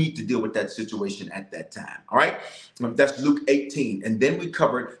it. You need to deal with that situation at that time. All right. That's Luke 18. And then we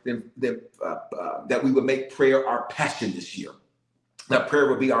covered that we would make prayer our passion this year. That prayer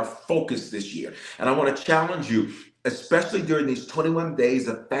will be our focus this year. And I want to challenge you, especially during these 21 days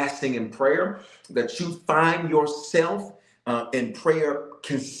of fasting and prayer, that you find yourself in prayer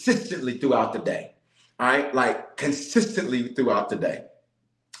consistently throughout the day. All right, like consistently throughout the day.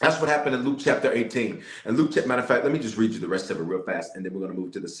 That's what happened in Luke chapter 18. And matter of fact, let me just read you the rest of it real fast, and then we're going to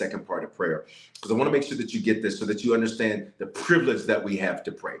move to the second part of prayer, because I want to make sure that you get this so that you understand the privilege that we have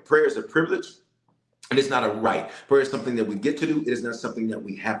to pray. Prayer is a privilege, and it's not a right. Prayer is something that we get to do. It is not something that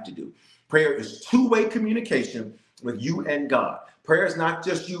we have to do. Prayer is two-way communication with you and God. Prayer is not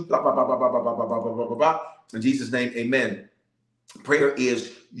just you, blah, blah, blah, blah, blah, blah, blah, blah, blah, blah, blah. In Jesus' name, amen. Prayer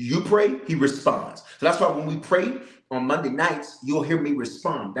is you pray, he responds. So that's why when we pray on Monday nights, you'll hear me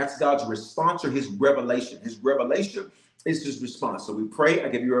respond. That's God's response, or his revelation. His revelation is his response. So we pray, I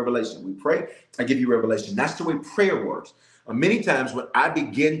give you revelation. We pray, I give you revelation. That's the way prayer works. Many times when I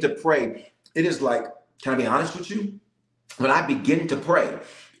begin to pray, it is like, can I be honest with you? When I begin to pray,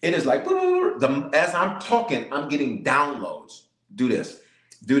 it is like, as I'm talking, I'm getting downloads. Do this,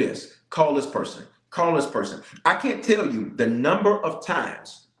 call this person. Call this person. I can't tell you the number of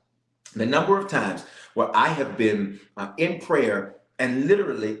times where I have been in prayer, and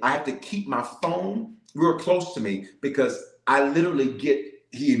literally I have to keep my phone real close to me, because I literally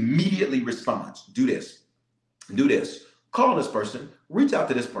he immediately responds. Do this, call this person, reach out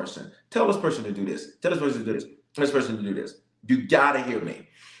to this person, tell this person to do this, tell this person to do this, tell this person to do this. You gotta hear me.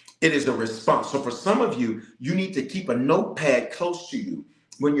 It is a response. So for some of you, you need to keep a notepad close to you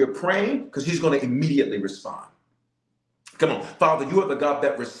when you're praying, because he's going to immediately respond. Come on, Father, you are the God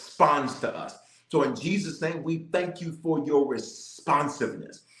that responds to us. So in Jesus' name, we thank you for your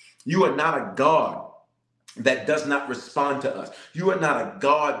responsiveness. You are not a God that does not respond to us. You are not a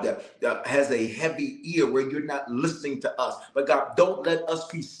God that has a heavy ear where you're not listening to us. But God, don't let us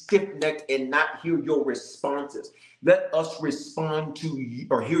be stiff-necked and not hear your responses. Let us respond to you,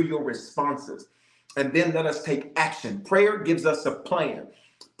 or hear your responses, and then let us take action. Prayer gives us a plan.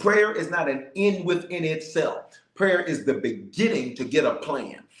 Prayer is not an end within itself. Prayer is the beginning to get a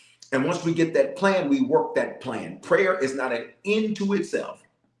plan. And once we get that plan, we work that plan. Prayer is not an end to itself.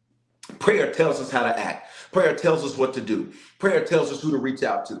 Prayer tells us how to act. Prayer tells us what to do. Prayer tells us who to reach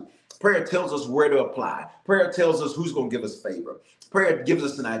out to. Prayer tells us where to apply. Prayer tells us who's going to give us favor. Prayer gives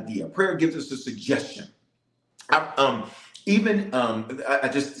us an idea. Prayer gives us a suggestion. Something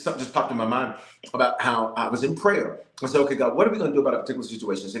just popped in my mind about how I was in prayer. I said, okay, God, what are we going to do about a particular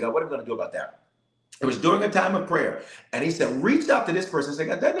situation? I said, God, what are we going to do about that? It was during a time of prayer. And he said, reach out to this person. I said,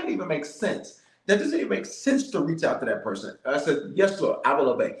 God, that doesn't even make sense. That doesn't even make sense to reach out to that person. I said, yes, Lord, I will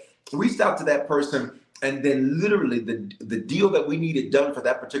obey. Reached out to that person. And then literally the deal that we needed done for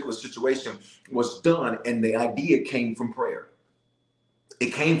that particular situation was done. And the idea came from prayer.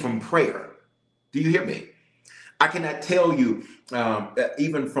 It came from prayer. Do you hear me? I cannot tell you,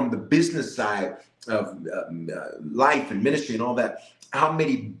 even from the business side of life and ministry and all that, how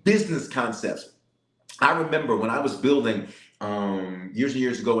many business concepts. I remember when I was building, years and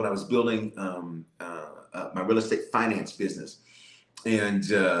years ago, when I was building my real estate finance business, and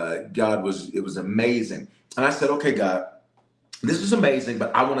it was amazing. And I said, okay, God, this is amazing,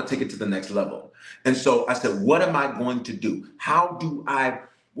 but I want to take it to the next level. And so I said, what am I going to do?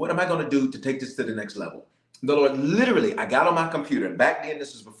 What am I going to do to take this to the next level? The Lord, literally, I got on my computer, and back then,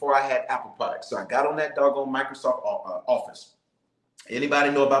 this was before I had Apple products. So I got on that doggone Microsoft Office.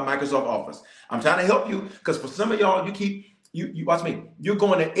 Anybody know about Microsoft Office? I'm trying to help you, because for some of y'all, you watch me. You're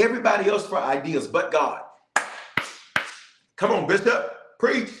going to everybody else for ideas but God. Come on, Bishop,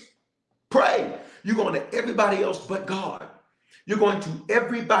 preach, pray. You're going to everybody else but God. You're going to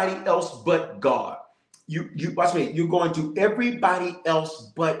everybody else but God. You watch me. You're going to everybody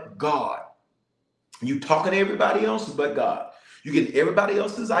else but God. You talking to everybody else but God. You get everybody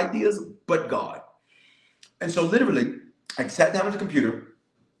else's ideas but God. And so literally, I sat down at the computer.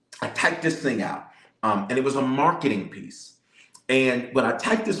 I typed this thing out, and it was a marketing piece. And when I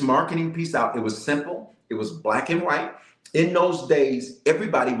typed this marketing piece out, it was simple. It was black and white. In those days,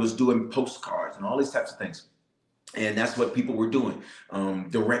 everybody was doing postcards and all these types of things. And that's what people were doing.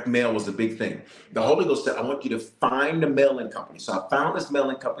 Direct mail was a big thing. The Holy Ghost said, I want you to find a mailing company. So I found this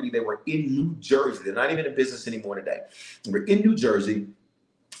mailing company. They were in New Jersey. They're not even in business anymore today. They were in New Jersey.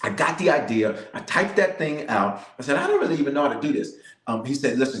 I got the idea. I typed that thing out. I said, I don't really even know how to do this. He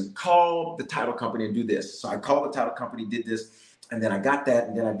said, listen, call the title company and do this. So I called the title company, did this, and then I got that,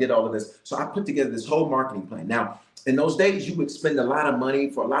 and then I did all of this. So I put together this whole marketing plan. Now, in those days, you would spend a lot of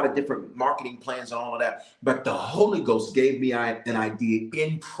money for a lot of different marketing plans and all of that. But the Holy Ghost gave me an idea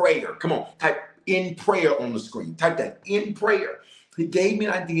in prayer. Come on, type in prayer on the screen. Type that in prayer. He gave me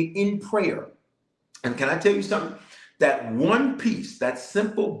an idea in prayer. And can I tell you something? That one piece, that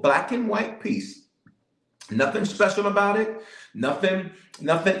simple black and white piece, nothing special about it, nothing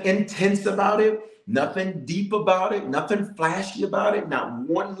intense about it, nothing deep about it, nothing flashy about it, not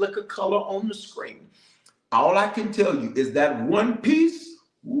one lick of color on the screen. All I can tell you is that one piece,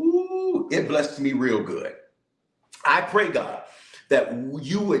 woo, it blessed me real good. I pray, God, that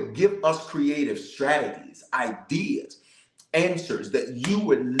you would give us creative strategies, ideas, answers, that you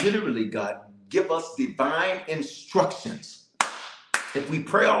would literally, God, give us divine instructions. If we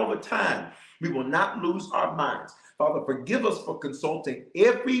pray all the time, we will not lose our minds. Father, forgive us for consulting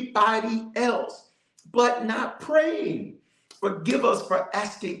everybody else, but not praying. Forgive us for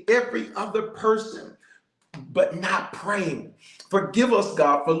asking every other person, but not praying. Forgive us,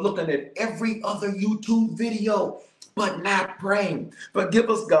 God, for looking at every other YouTube video, but not praying. Forgive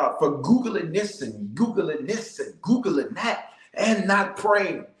us, God, for Googling this and Googling this and Googling that and not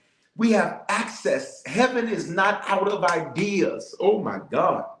praying. We have access. Heaven is not out of ideas. Oh my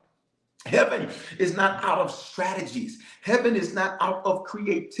God. Heaven is not out of strategies. Heaven is not out of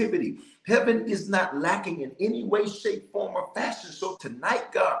creativity. Heaven is not lacking in any way, shape, form, or fashion. So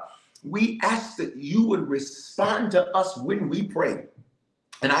tonight, God, we ask that you would respond to us when we pray.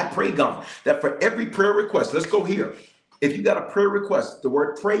 And I pray, God, that for every prayer request, let's go here. If you got a prayer request, the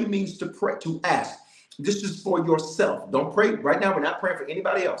word pray means to pray, to ask. This is for yourself. Don't pray. Right now, we're not praying for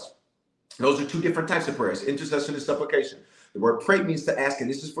anybody else. Those are two different types of prayers, intercession and supplication. The word pray means to ask, and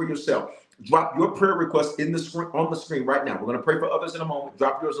this is for yourself. Drop your prayer request in the screen, on the screen right now. We're going to pray for others in a moment.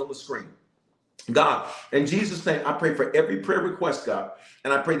 Drop yours on the screen. God, in Jesus' name, I pray for every prayer request, God.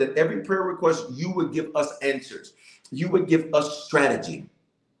 And I pray that every prayer request, you would give us answers. You would give us strategy.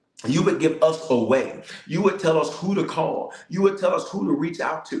 You would give us a way. You would tell us who to call. You would tell us who to reach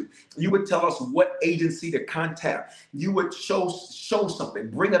out to. You would tell us what agency to contact. You would show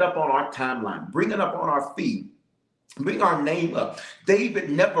something. Bring it up on our timeline. Bring it up on our feed. Bring our name up. David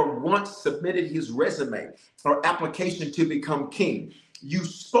never once submitted his resume or application to become king. You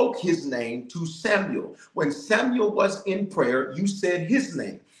spoke his name to Samuel. When Samuel was in prayer, you said his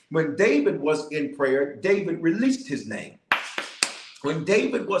name. When David was in prayer, David released his name. When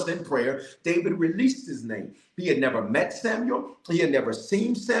David was in prayer, David released his name. He had never met Samuel. He had never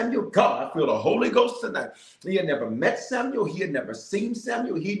seen Samuel. God, I feel the Holy Ghost tonight. He had never met Samuel. He had never seen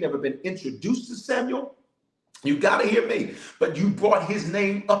Samuel. He'd never been introduced to Samuel. You got to hear me. But you brought his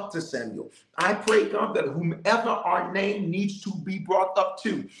name up to Samuel. I pray, God, that whomever our name needs to be brought up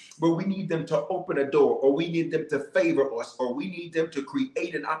to, where we need them to open a door, or we need them to favor us, or we need them to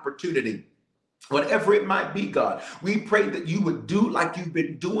create an opportunity. Whatever it might be, God, we pray that you would do like you've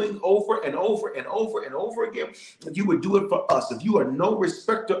been doing over and over and over and over again, that you would do it for us. If you are no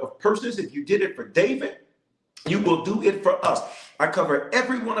respecter of persons, if you did it for David, you will do it for us. I cover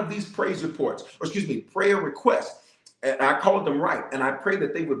every one of these prayer requests, and I called them right. And I pray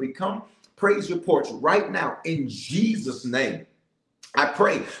that they would become praise reports right now in Jesus' name. I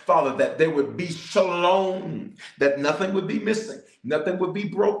pray, Father, that there would be shalom, that nothing would be missing, nothing would be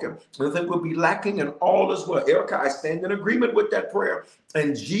broken, nothing would be lacking, and all is well. Erica, I stand in agreement with that prayer.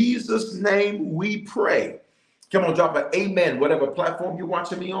 In Jesus' name we pray. Come on, drop an amen, whatever platform you're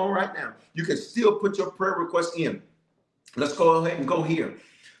watching me on right now. You can still put your prayer request in. Let's go ahead and go here.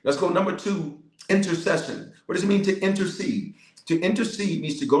 Let's go number 2, intercession. What does it mean to intercede? To intercede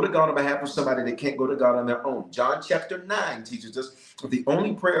means to go to God on behalf of somebody that can't go to God on their own. John chapter 9 teaches us the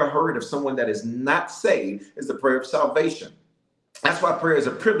only prayer heard of someone that is not saved is the prayer of salvation. That's why prayer is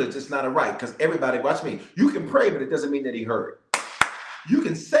a privilege. It's not a right, because everybody, watch me, you can pray, but it doesn't mean that he heard. You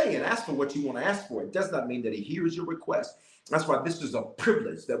can say and ask for what you want to ask for. It does not mean that he hears your request. That's why this is a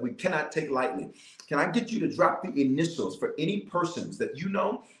privilege that we cannot take lightly. Can I get you to drop the initials for any persons that you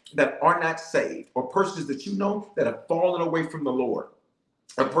know that are not saved, or persons that you know that have fallen away from the Lord,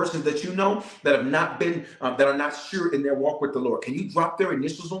 or persons that you know that have not been, that are not sure in their walk with the Lord? Can you drop their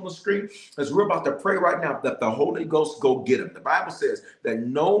initials on the screen? As we're about to pray right now that the Holy Ghost go get them. The Bible says that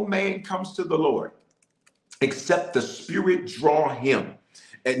no man comes to the Lord except the Spirit draw him.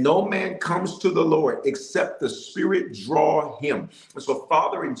 And no man comes to the Lord except the Spirit draw him. And so,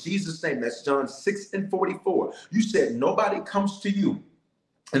 Father, in Jesus' name, that's John 6:44. You said nobody comes to you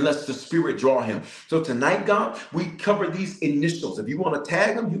unless the Spirit draw him. So tonight, God, we cover these initials. If you want to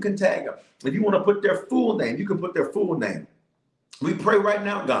tag them, you can tag them. If you want to put their full name, you can put their full name. We pray right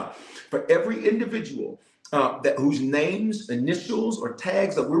now, God, for every individual whose names, initials, or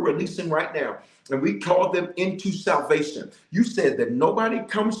tags that we're releasing right now, and we call them into salvation. You said that nobody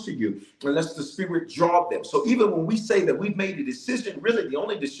comes to you unless the Spirit draw them. So even when we say that we've made a decision, really the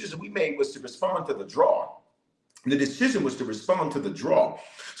only decision we made was to respond to the draw. The decision was to respond to the draw.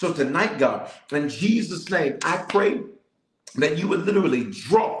 So tonight, God, in Jesus' name, I pray that you would literally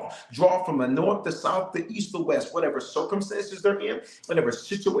draw from the north, the south, the east, the west, whatever circumstances they're in, whatever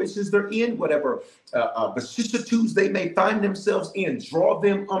situations they're in, whatever vicissitudes they may find themselves in, draw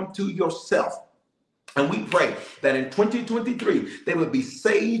them unto yourself. And we pray that in 2023, they would be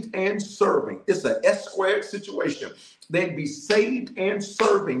saved and serving. It's an S-squared situation. They'd be saved and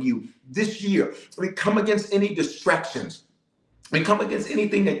serving you this year. We come against any distractions. We come against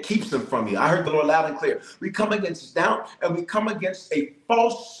anything that keeps them from you. I heard the Lord loud and clear. We come against doubt, and we come against a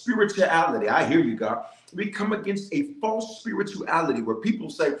false spirituality. I hear you, God. We come against a false spirituality where people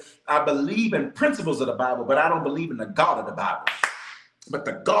say, I believe in principles of the Bible, but I don't believe in the God of the Bible. But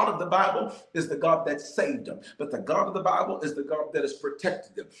the God of the Bible is the God that saved them. But the God of the Bible is the God that has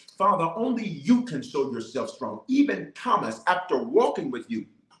protected them. Father, only you can show yourself strong. Even Thomas, after walking with you,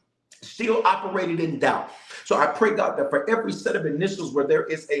 still operated in doubt. So I pray, God, that for every set of initials where there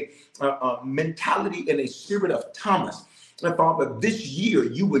is a mentality and a spirit of Thomas, and Father, this year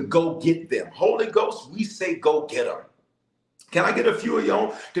you would go get them. Holy Ghost, we say go get them. Can I get a few of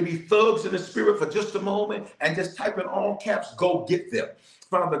y'all to be thugs in the spirit for just a moment and just type in all caps, go get them.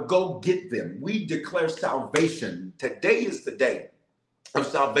 Father, go get them. We declare salvation. Today is the day of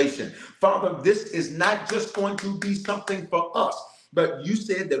salvation. Father, this is not just going to be something for us, but you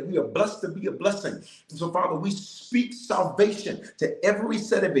said that we are blessed to be a blessing. So, Father, we speak salvation to every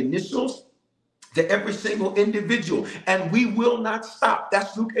set of initials, to every single individual, and we will not stop.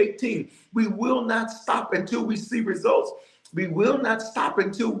 That's Luke 18. We will not stop until we see results. We will not stop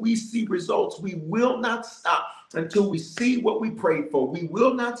until we see results. We will not stop until we see what we prayed for. We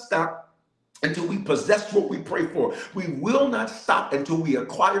will not stop until we possess what we pray for. We will not stop until we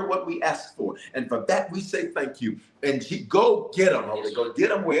acquire what we ask for. And for that, we say thank you. And go get them, Holy Ghost. Get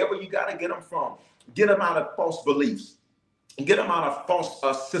them wherever you got to get them from. Get them out of false beliefs. Get them out of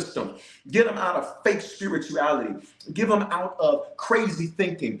false systems. Get them out of fake spirituality. Get them out of crazy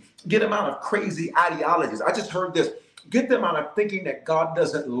thinking. Get them out of crazy ideologies. I just heard this. Get them out of thinking that God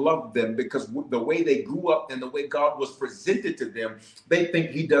doesn't love them because the way they grew up and the way God was presented to them, they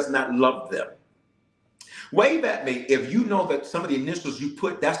think he does not love them. Wave at me if you know that some of the initials you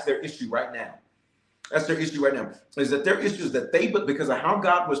put, that's their issue right now. That's their issue right now. Is that their issues that they, but because of how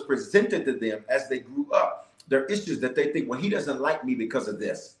God was presented to them as they grew up, their issues that they think, well, he doesn't like me because of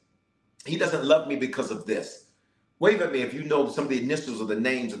this. He doesn't love me because of this. Wave at me if you know some of the initials or the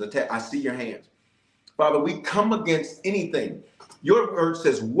names of the text. I see your hands. Father, we come against anything. Your word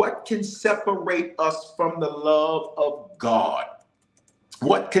says, what can separate us from the love of God?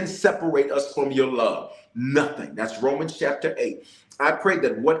 What can separate us from your love? Nothing. That's Romans chapter 8. I pray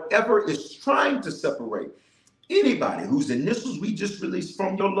that whatever is trying to separate anybody whose initials we just released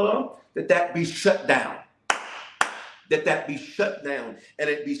from your love, that be shut down. That be shut down, and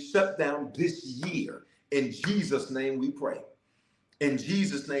it be shut down this year. In Jesus' name we pray. In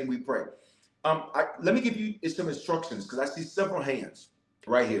Jesus' name we pray. Let me give you some instructions because I see several hands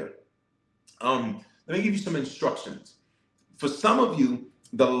right here. Let me give you some instructions. For some of you,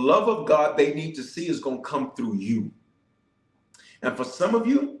 the love of God they need to see is going to come through you. And for some of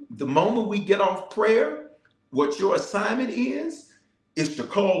you, the moment we get off prayer, what your assignment is to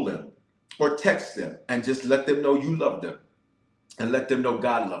call them or text them and just let them know you love them and let them know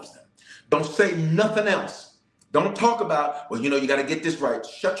God loves them. Don't say nothing else. Don't talk about, well, you got to get this right.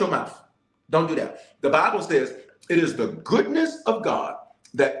 Shut your mouth. Don't do that. The Bible says it is the goodness of God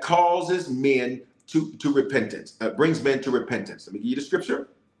that causes men to repentance, brings men to repentance. Let me give you the scripture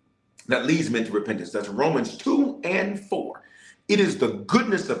that leads men to repentance. That's Romans 2:4. It is the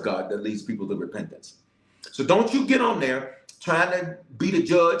goodness of God that leads people to repentance. So don't you get on there trying to be the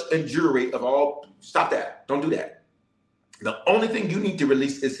judge and jury of all. Stop that. Don't do that. The only thing you need to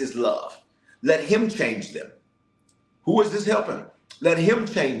release is his love. Let him change them. Who is this helping? Let him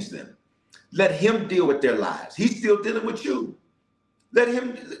change them. Let him deal with their lives. He's still dealing with you. Let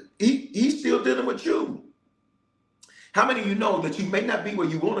him, he's still dealing with you. How many of you know that you may not be where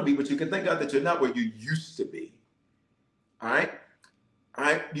you want to be, but you can thank God that you're not where you used to be? All right? All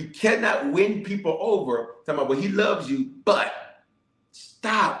right? You cannot win people over talking about, well, he loves you, but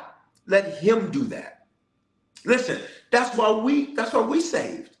stop. Let him do that. Listen, that's why we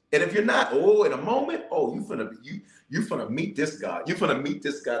saved. And if you're not, in a moment, you finna meet this God. You're finna meet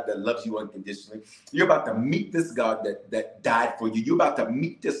this God that loves you unconditionally. You're about to meet this God that died for you. You're about to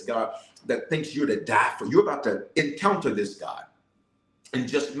meet this God that thinks you're to die for. You're about to encounter this God. And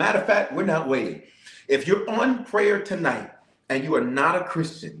just matter of fact, we're not waiting. If you're on prayer tonight and you are not a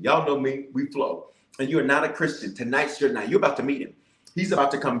Christian, y'all know me, we flow, and you are not a Christian, tonight's your night. You're about to meet him. He's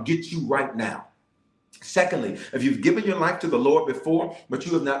about to come get you right now. Secondly, if you've given your life to the Lord before, but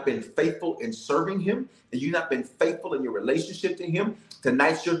you have not been faithful in serving him, and you've not been faithful in your relationship to him,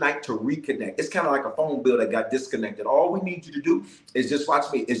 tonight's your night to reconnect. It's kind of like a phone bill that got disconnected. All we need you to do is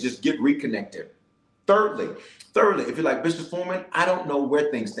just get reconnected. Thirdly, if you're like, Bishop Foreman, I don't know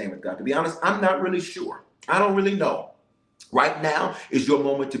where things stand with God. To be honest, I'm not really sure. I don't really know. Right now is your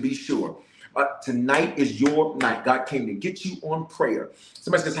moment to be sure. Tonight is your night. God came to get you on prayer.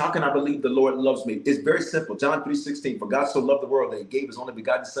 Somebody says, how can I believe the Lord loves me? It's very simple. John 3:16, for God so loved the world that he gave his only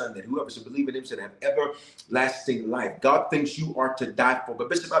begotten son, that whoever should believe in him should have everlasting life. God thinks you are to die for. But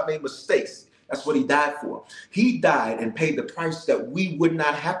Bishop, I made mistakes. That's what he died for. He died and paid the price that we would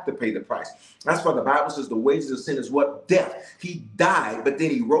not have to pay the price. That's why the Bible says the wages of sin is what? Death. He died, but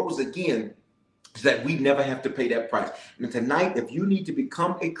then he rose again so that we never have to pay that price. And tonight, if you need to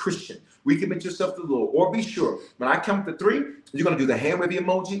become a Christian, recommit yourself to the Lord, or be sure, when I count to 3, you're going to do the hand wavy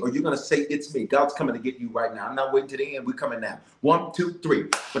emoji, or you're going to say, it's me. God's coming to get you right now. I'm not waiting to the end. We're coming now. 1, 2, 3.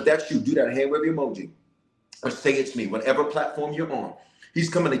 But that's you. Do that hand wavy emoji, or say it's me. Whatever platform you're on, he's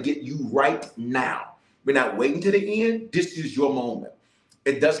coming to get you right now. We're not waiting to the end. This is your moment.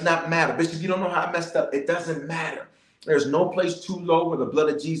 It does not matter. Bishop, you don't know how I messed up. It doesn't matter. There's no place too low where the blood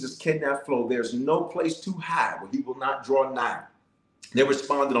of Jesus cannot flow. There's no place too high where he will not draw nigh. They're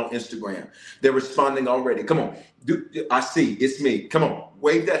responding on Instagram. They're responding already. Come on. I see. It's me. Come on.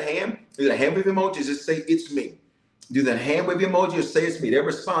 Wave that hand. Do the hand wave emoji. Just say, it's me. Do the hand wave emoji or say, it's me. They're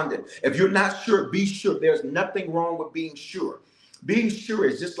responding. If you're not sure, be sure. There's nothing wrong with being sure. Being sure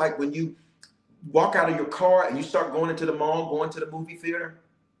is just like when you walk out of your car and you start going into the mall, going to the movie theater,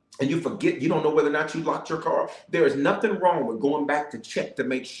 and you forget, you don't know whether or not you locked your car. There is nothing wrong with going back to check to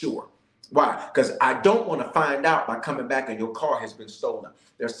make sure. Why? Because I don't want to find out by coming back and your car has been stolen.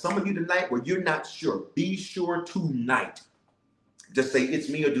 There's some of you tonight where you're not sure. Be sure tonight. Just say, it's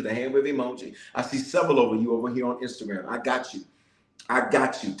me, or do the hand wave emoji. I see several of you over here on Instagram. I got you. I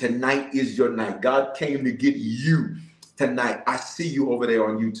got you. Tonight is your night. God came to get you tonight. I see you over there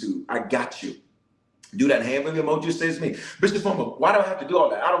on YouTube. I got you. Do that hand wave emoji, says me. Bishop Foreman, why do I have to do all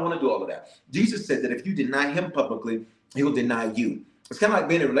that? I don't want to do all of that. Jesus said that if you deny him publicly, he will deny you. It's kind of like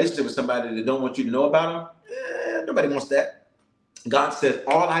being in a relationship with somebody that don't want you to know about him. Nobody wants that. God said,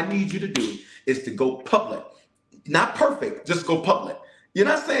 all I need you to do is to go public. Not perfect, just go public. You're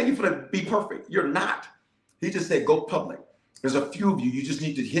not saying you're going to be perfect. You're not. He just said, go public. There's a few of you. You just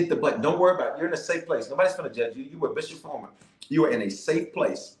need to hit the button. Don't worry about it. You're in a safe place. Nobody's going to judge you. You are Bishop Foreman. You are in a safe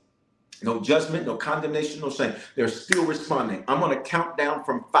place. No judgment, no condemnation, no shame. They're still responding. I'm going to count down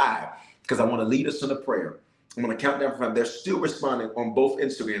from 5 because I want to lead us in a prayer. I'm going to count down from 5. They're still responding on both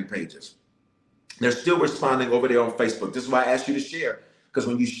Instagram pages. They're still responding over there on Facebook. This is why I asked you to share, because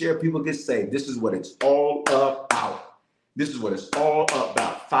when you share, people get saved. This is what it's all about. This is what it's all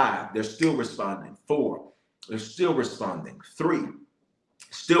about. 5, they're still responding. 4, they're still responding. 3,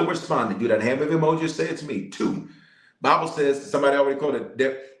 still responding. Do that hand wave emoji, say it's me. 2, Bible says, somebody already quoted,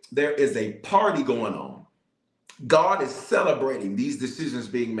 there is a party going on. God is celebrating these decisions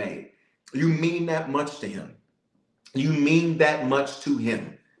being made. You mean that much to him. You mean that much to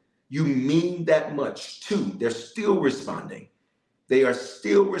him. You mean that much too. They're still responding. They are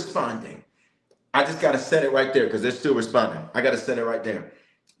still responding. I just got to set it right there because they're still responding. I got to set it right there.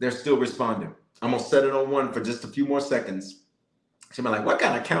 They're still responding. I'm going to set it on 1 for just a few more seconds. Somebody like, what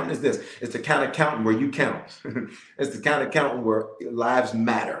kind of counting is this? It's the kind of counting where you count. It's the kind of counting where lives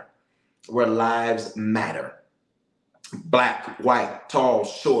matter. Where lives matter. Black, white, tall,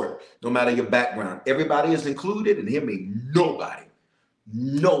 short, no matter your background. Everybody is included, and hear me, nobody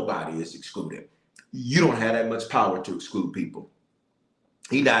is excluded. You don't have that much power to exclude people.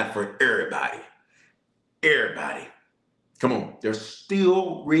 He died for everybody. Everybody. Come on. They're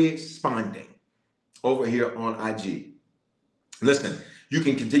still responding over here on IG. Listen, you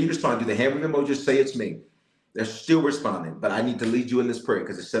can continue to respond. Do the hand wave emoji, say it's me. They're still responding, but I need to lead you in this prayer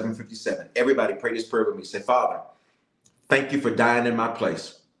because it's 7:57. Everybody pray this prayer with me. Say, Father, thank you for dying in my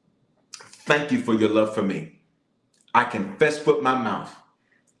place. Thank you for your love for me. I confess with my mouth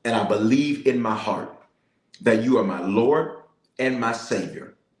and I believe in my heart that you are my Lord and my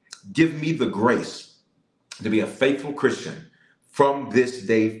Savior. Give me the grace to be a faithful Christian from this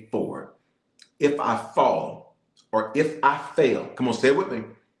day forward. If I fall or if I fail, come on, say it with me.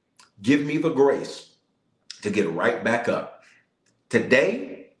 Give me the grace to get right back up.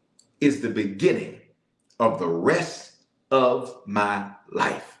 Today is the beginning of the rest of my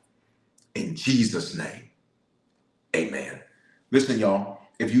life. In Jesus' name, amen. Listen, y'all,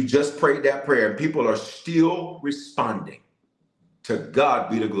 if you just prayed that prayer and people are still responding, to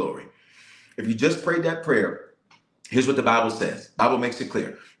God be the glory. If you just prayed that prayer, here's what the Bible says. The Bible makes it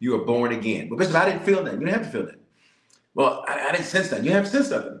clear. You are born again. But Bishop, I didn't feel that. You didn't have to feel that. Well, I didn't sense that. You haven't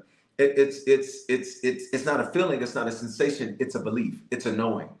sensed nothing. It's not a feeling. It's not a sensation. It's a belief. It's a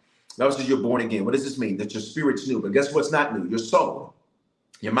knowing. The Bible says you're born again. What does this mean? That your spirit's new. But guess what's not new? Your soul,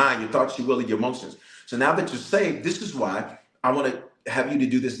 your mind, your thoughts, your will, and your emotions. So now that you're saved, this is why I want to have you to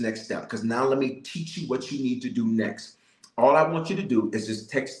do this next step. Because now let me teach you what you need to do next. All I want you to do is just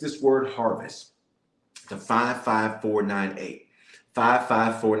text this word harvest to 55498.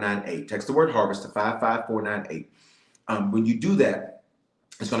 55498. Text the word harvest to 55498. When you do that,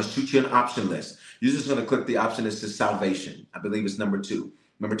 it's going to shoot you an option list. You're just going to click the option that says salvation. I believe it's number 2.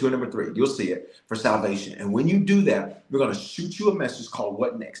 Number 2 and number 3. You'll see it for salvation. And when you do that, we're going to shoot you a message called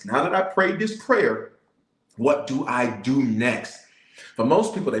What Next? Now that I prayed this prayer, what do I do next? For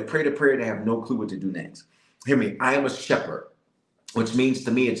most people, they pray the prayer, they have no clue what to do next. Hear me, I am a shepherd, which means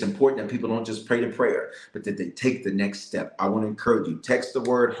to me it's important that people don't just pray the prayer, but that they take the next step. I want to encourage you, text the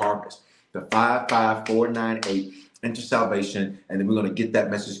word harvest to 55498, enter salvation, and then we're going to get that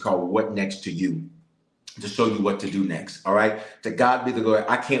message called What Next to you to show you what to do next. All right. To God be the glory.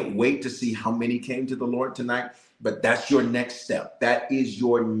 I can't wait to see how many came to the Lord tonight, but that's your next step. That is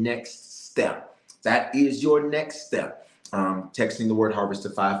your next step. That is your next step. Texting the word harvest to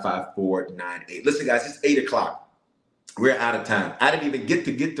 55498. Listen, guys, it's 8 o'clock. We're out of time. I didn't even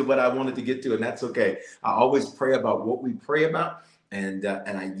get to what I wanted to get to, and that's okay. I always pray about what we pray about, and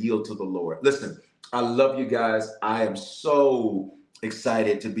I yield to the Lord. Listen, I love you guys. I am so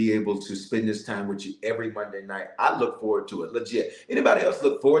excited to be able to spend this time with you every Monday night. I look forward to it. Legit. Anybody else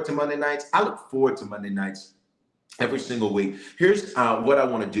look forward to Monday nights? I look forward to Monday nights every single week. Here's what I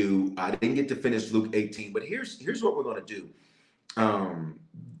want to do. I didn't get to finish Luke 18, but here's what we're going to do.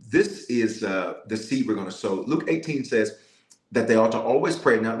 This is the seed we're going to sow. Luke 18 says that they ought to always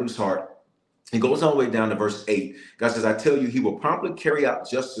pray and not lose heart. It goes all the way down to verse 8. God says, I tell you, he will promptly carry out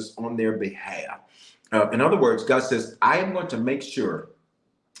justice on their behalf. In other words, God says, I am going to make sure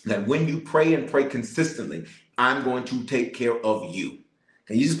that when you pray and pray consistently, I'm going to take care of you.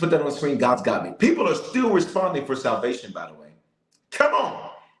 Can you just put that on the screen? God's got me. People are still responding for salvation, by the way. Come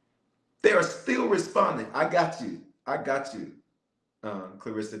on. They are still responding. I got you. I got you.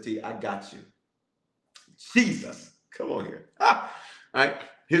 Clarissa T, I got you. Jesus. Come on here. All right.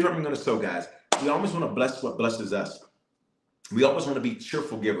 Here's what I'm going to sow, guys. We always want to bless what blesses us. We always want to be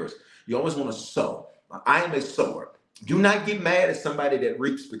cheerful givers. You always want to sow. I am a sower. Do not get mad at somebody that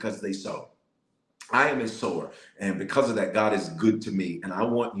reaps because they sow. I am a sower, and because of that, God is good to me, and I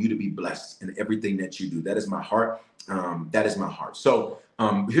want you to be blessed in everything that you do. That is my heart. That is my heart. So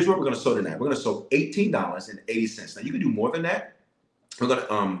here's what we're going to sow tonight. We're going to sow $18.80. Now you can do more than that. We're going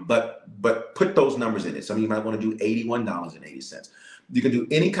to, but put those numbers in it. Some of you might want to do $81.80. You can do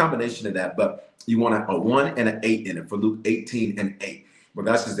any combination of that, but you want a 1 and an 8 in it for Luke 18 and 8. But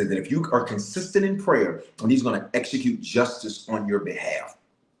God says that if you are consistent in prayer, and he's going to execute justice on your behalf.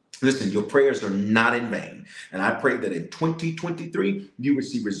 Listen, your prayers are not in vain. And I pray that in 2023, you will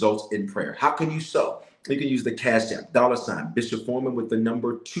see results in prayer. How can you sow? You can use the Cash App, $ Bishop Foreman with the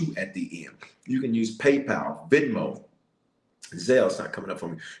number 2 at the end. You can use PayPal, Venmo, Zelle. It's not coming up for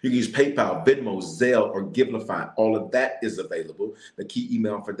me. You can use PayPal, Venmo, Zelle, or Givelify. All of that is available. The key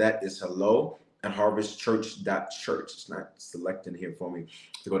email for that is hello@harvestchurch.church. It's not selecting here for me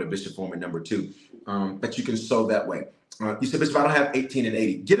to go to Bishop Foreman number 2. But you can sow that way. You said, Bishop, I don't have 18 and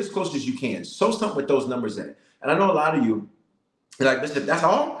 80. Get as close as you can. Sow something with those numbers in it. And I know a lot of you are like, Bishop, that's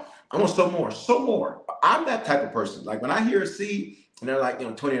all? I'm going to sow more. Sow more. I'm that type of person. Like when I hear a seed and they're like,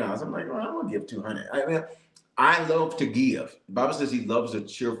 $20, I'm like, well, I'm going to give 200. I love to give. The Bible says he loves a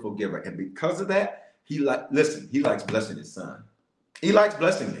cheerful giver. And because of that, he likes blessing his son. He likes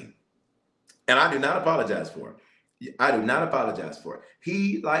blessing me. And I do not apologize for it. I do not apologize for it.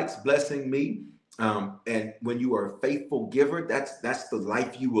 He likes blessing me. And when you are a faithful giver, that's the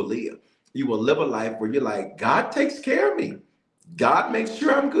life you will live. You will live a life where you're like, God takes care of me. God makes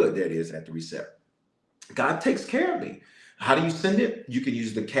sure I'm good. There it is at the reset. God takes care of me. How do you send it? You can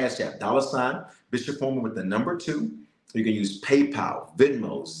use the Cash App, $ Bishop Foreman with the number 2. You can use PayPal,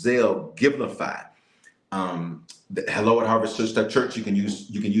 Venmo, Zelle, Givelify. The hello@harvestchurch.church. You can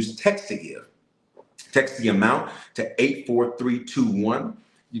use text to give. Text the amount to 84321.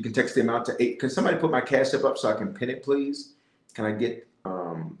 You can text the amount to 8. Can somebody put my cash up so I can pin it, please? Can I get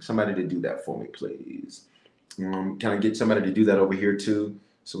somebody to do that for me, please? Can I get somebody to do that over here too,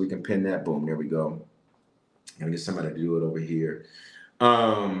 so we can pin that? Boom, there we go. Can I get somebody to do it over here?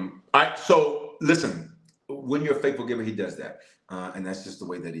 All right. So listen, when you're a faithful giver, he does that, and that's just the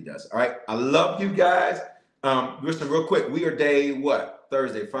way that he does. All right. I love you guys. Listen, real quick. We are day what?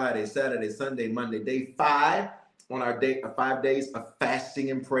 Thursday, Friday, Saturday, Sunday, Monday, day 5 on our 5 days of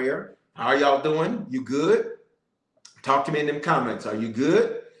fasting and prayer. How are y'all doing? You good? Talk to me in them comments. Are you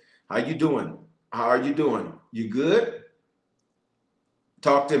good? How you doing? How are you doing? You good?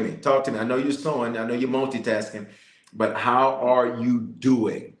 Talk to me. Talk to me. I know you're sewing. I know you're multitasking, but how are you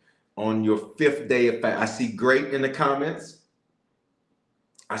doing on your 5th day of fast? I see great in the comments.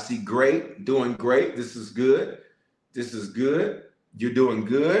 I see great, doing great. This is good. This is good. You're doing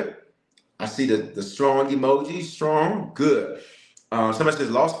good. I see the strong emoji, strong, good. Somebody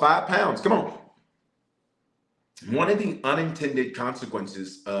says lost 5 pounds. Come on. One of the unintended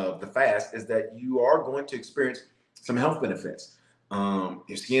consequences of the fast is that you are going to experience some health benefits. Your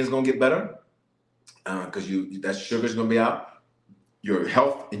skin's going to get better because that sugar's going to be out. Your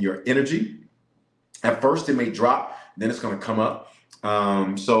health and your energy. At first, it may drop. Then it's going to come up.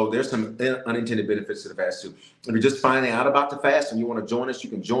 So there's some unintended benefits to the fast too. If you're just finding out about the fast and you want to join us, you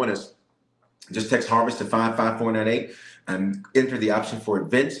can join us. Just text Harvest to 55498 and enter the option for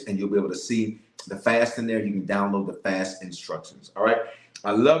events, and you'll be able to see the fast in there. You can download the fast instructions. All right.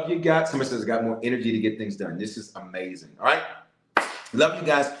 I love you guys. Somebody says I got more energy to get things done. This is amazing. All right. Love you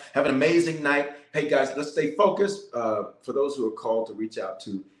guys. Have an amazing night. Hey guys, let's stay focused. For those who are called to reach out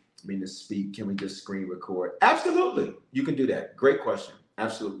to me to speak, can we just screen record? Absolutely. You can do that. Great question.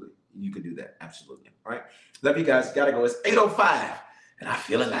 Absolutely. You can do that. Absolutely. All right. Love you guys. Gotta go. It's 8:05 and I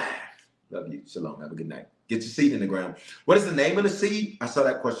feel alive. Love you. Shalom. Have a good night. Get your seed in the ground. What is the name of the seed? I saw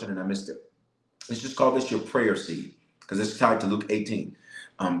that question and I missed it. Let's just call this your prayer seed because it's tied to Luke 18.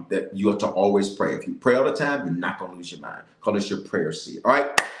 That you have to always pray. If you pray all the time, you're not going to lose your mind. Call this your prayer seed. All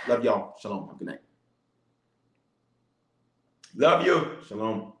right. Love y'all. Shalom. Have a good night. Love you.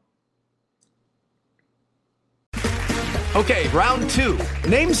 Shalom. Okay, round 2.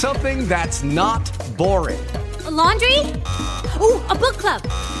 Name something that's not boring. A laundry? Ooh, a book club.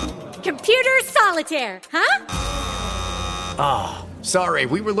 Computer solitaire, huh? Ah, sorry,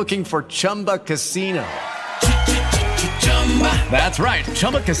 we were looking for Chumba Casino. That's right,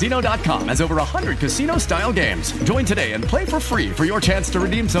 ChumbaCasino.com has over 100 casino-style games. Join today and play for free for your chance to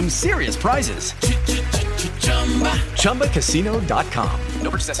redeem some serious prizes. ChumbaCasino.com.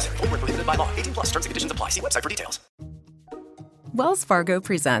 No purchase necessary. Void where prohibited by law. 18+ terms and conditions apply. See website for details. Wells Fargo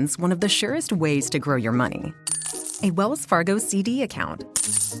presents one of the surest ways to grow your money. A Wells Fargo CD account,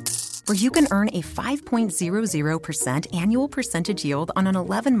 where you can earn a 5.00% annual percentage yield on an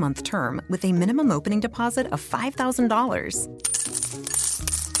 11-month term with a minimum opening deposit of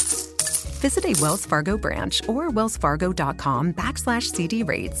 $5,000. Visit a Wells Fargo branch or wellsfargo.com/CD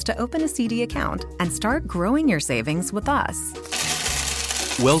rates to open a CD account and start growing your savings with us.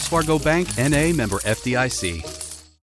 Wells Fargo Bank, N.A., member FDIC.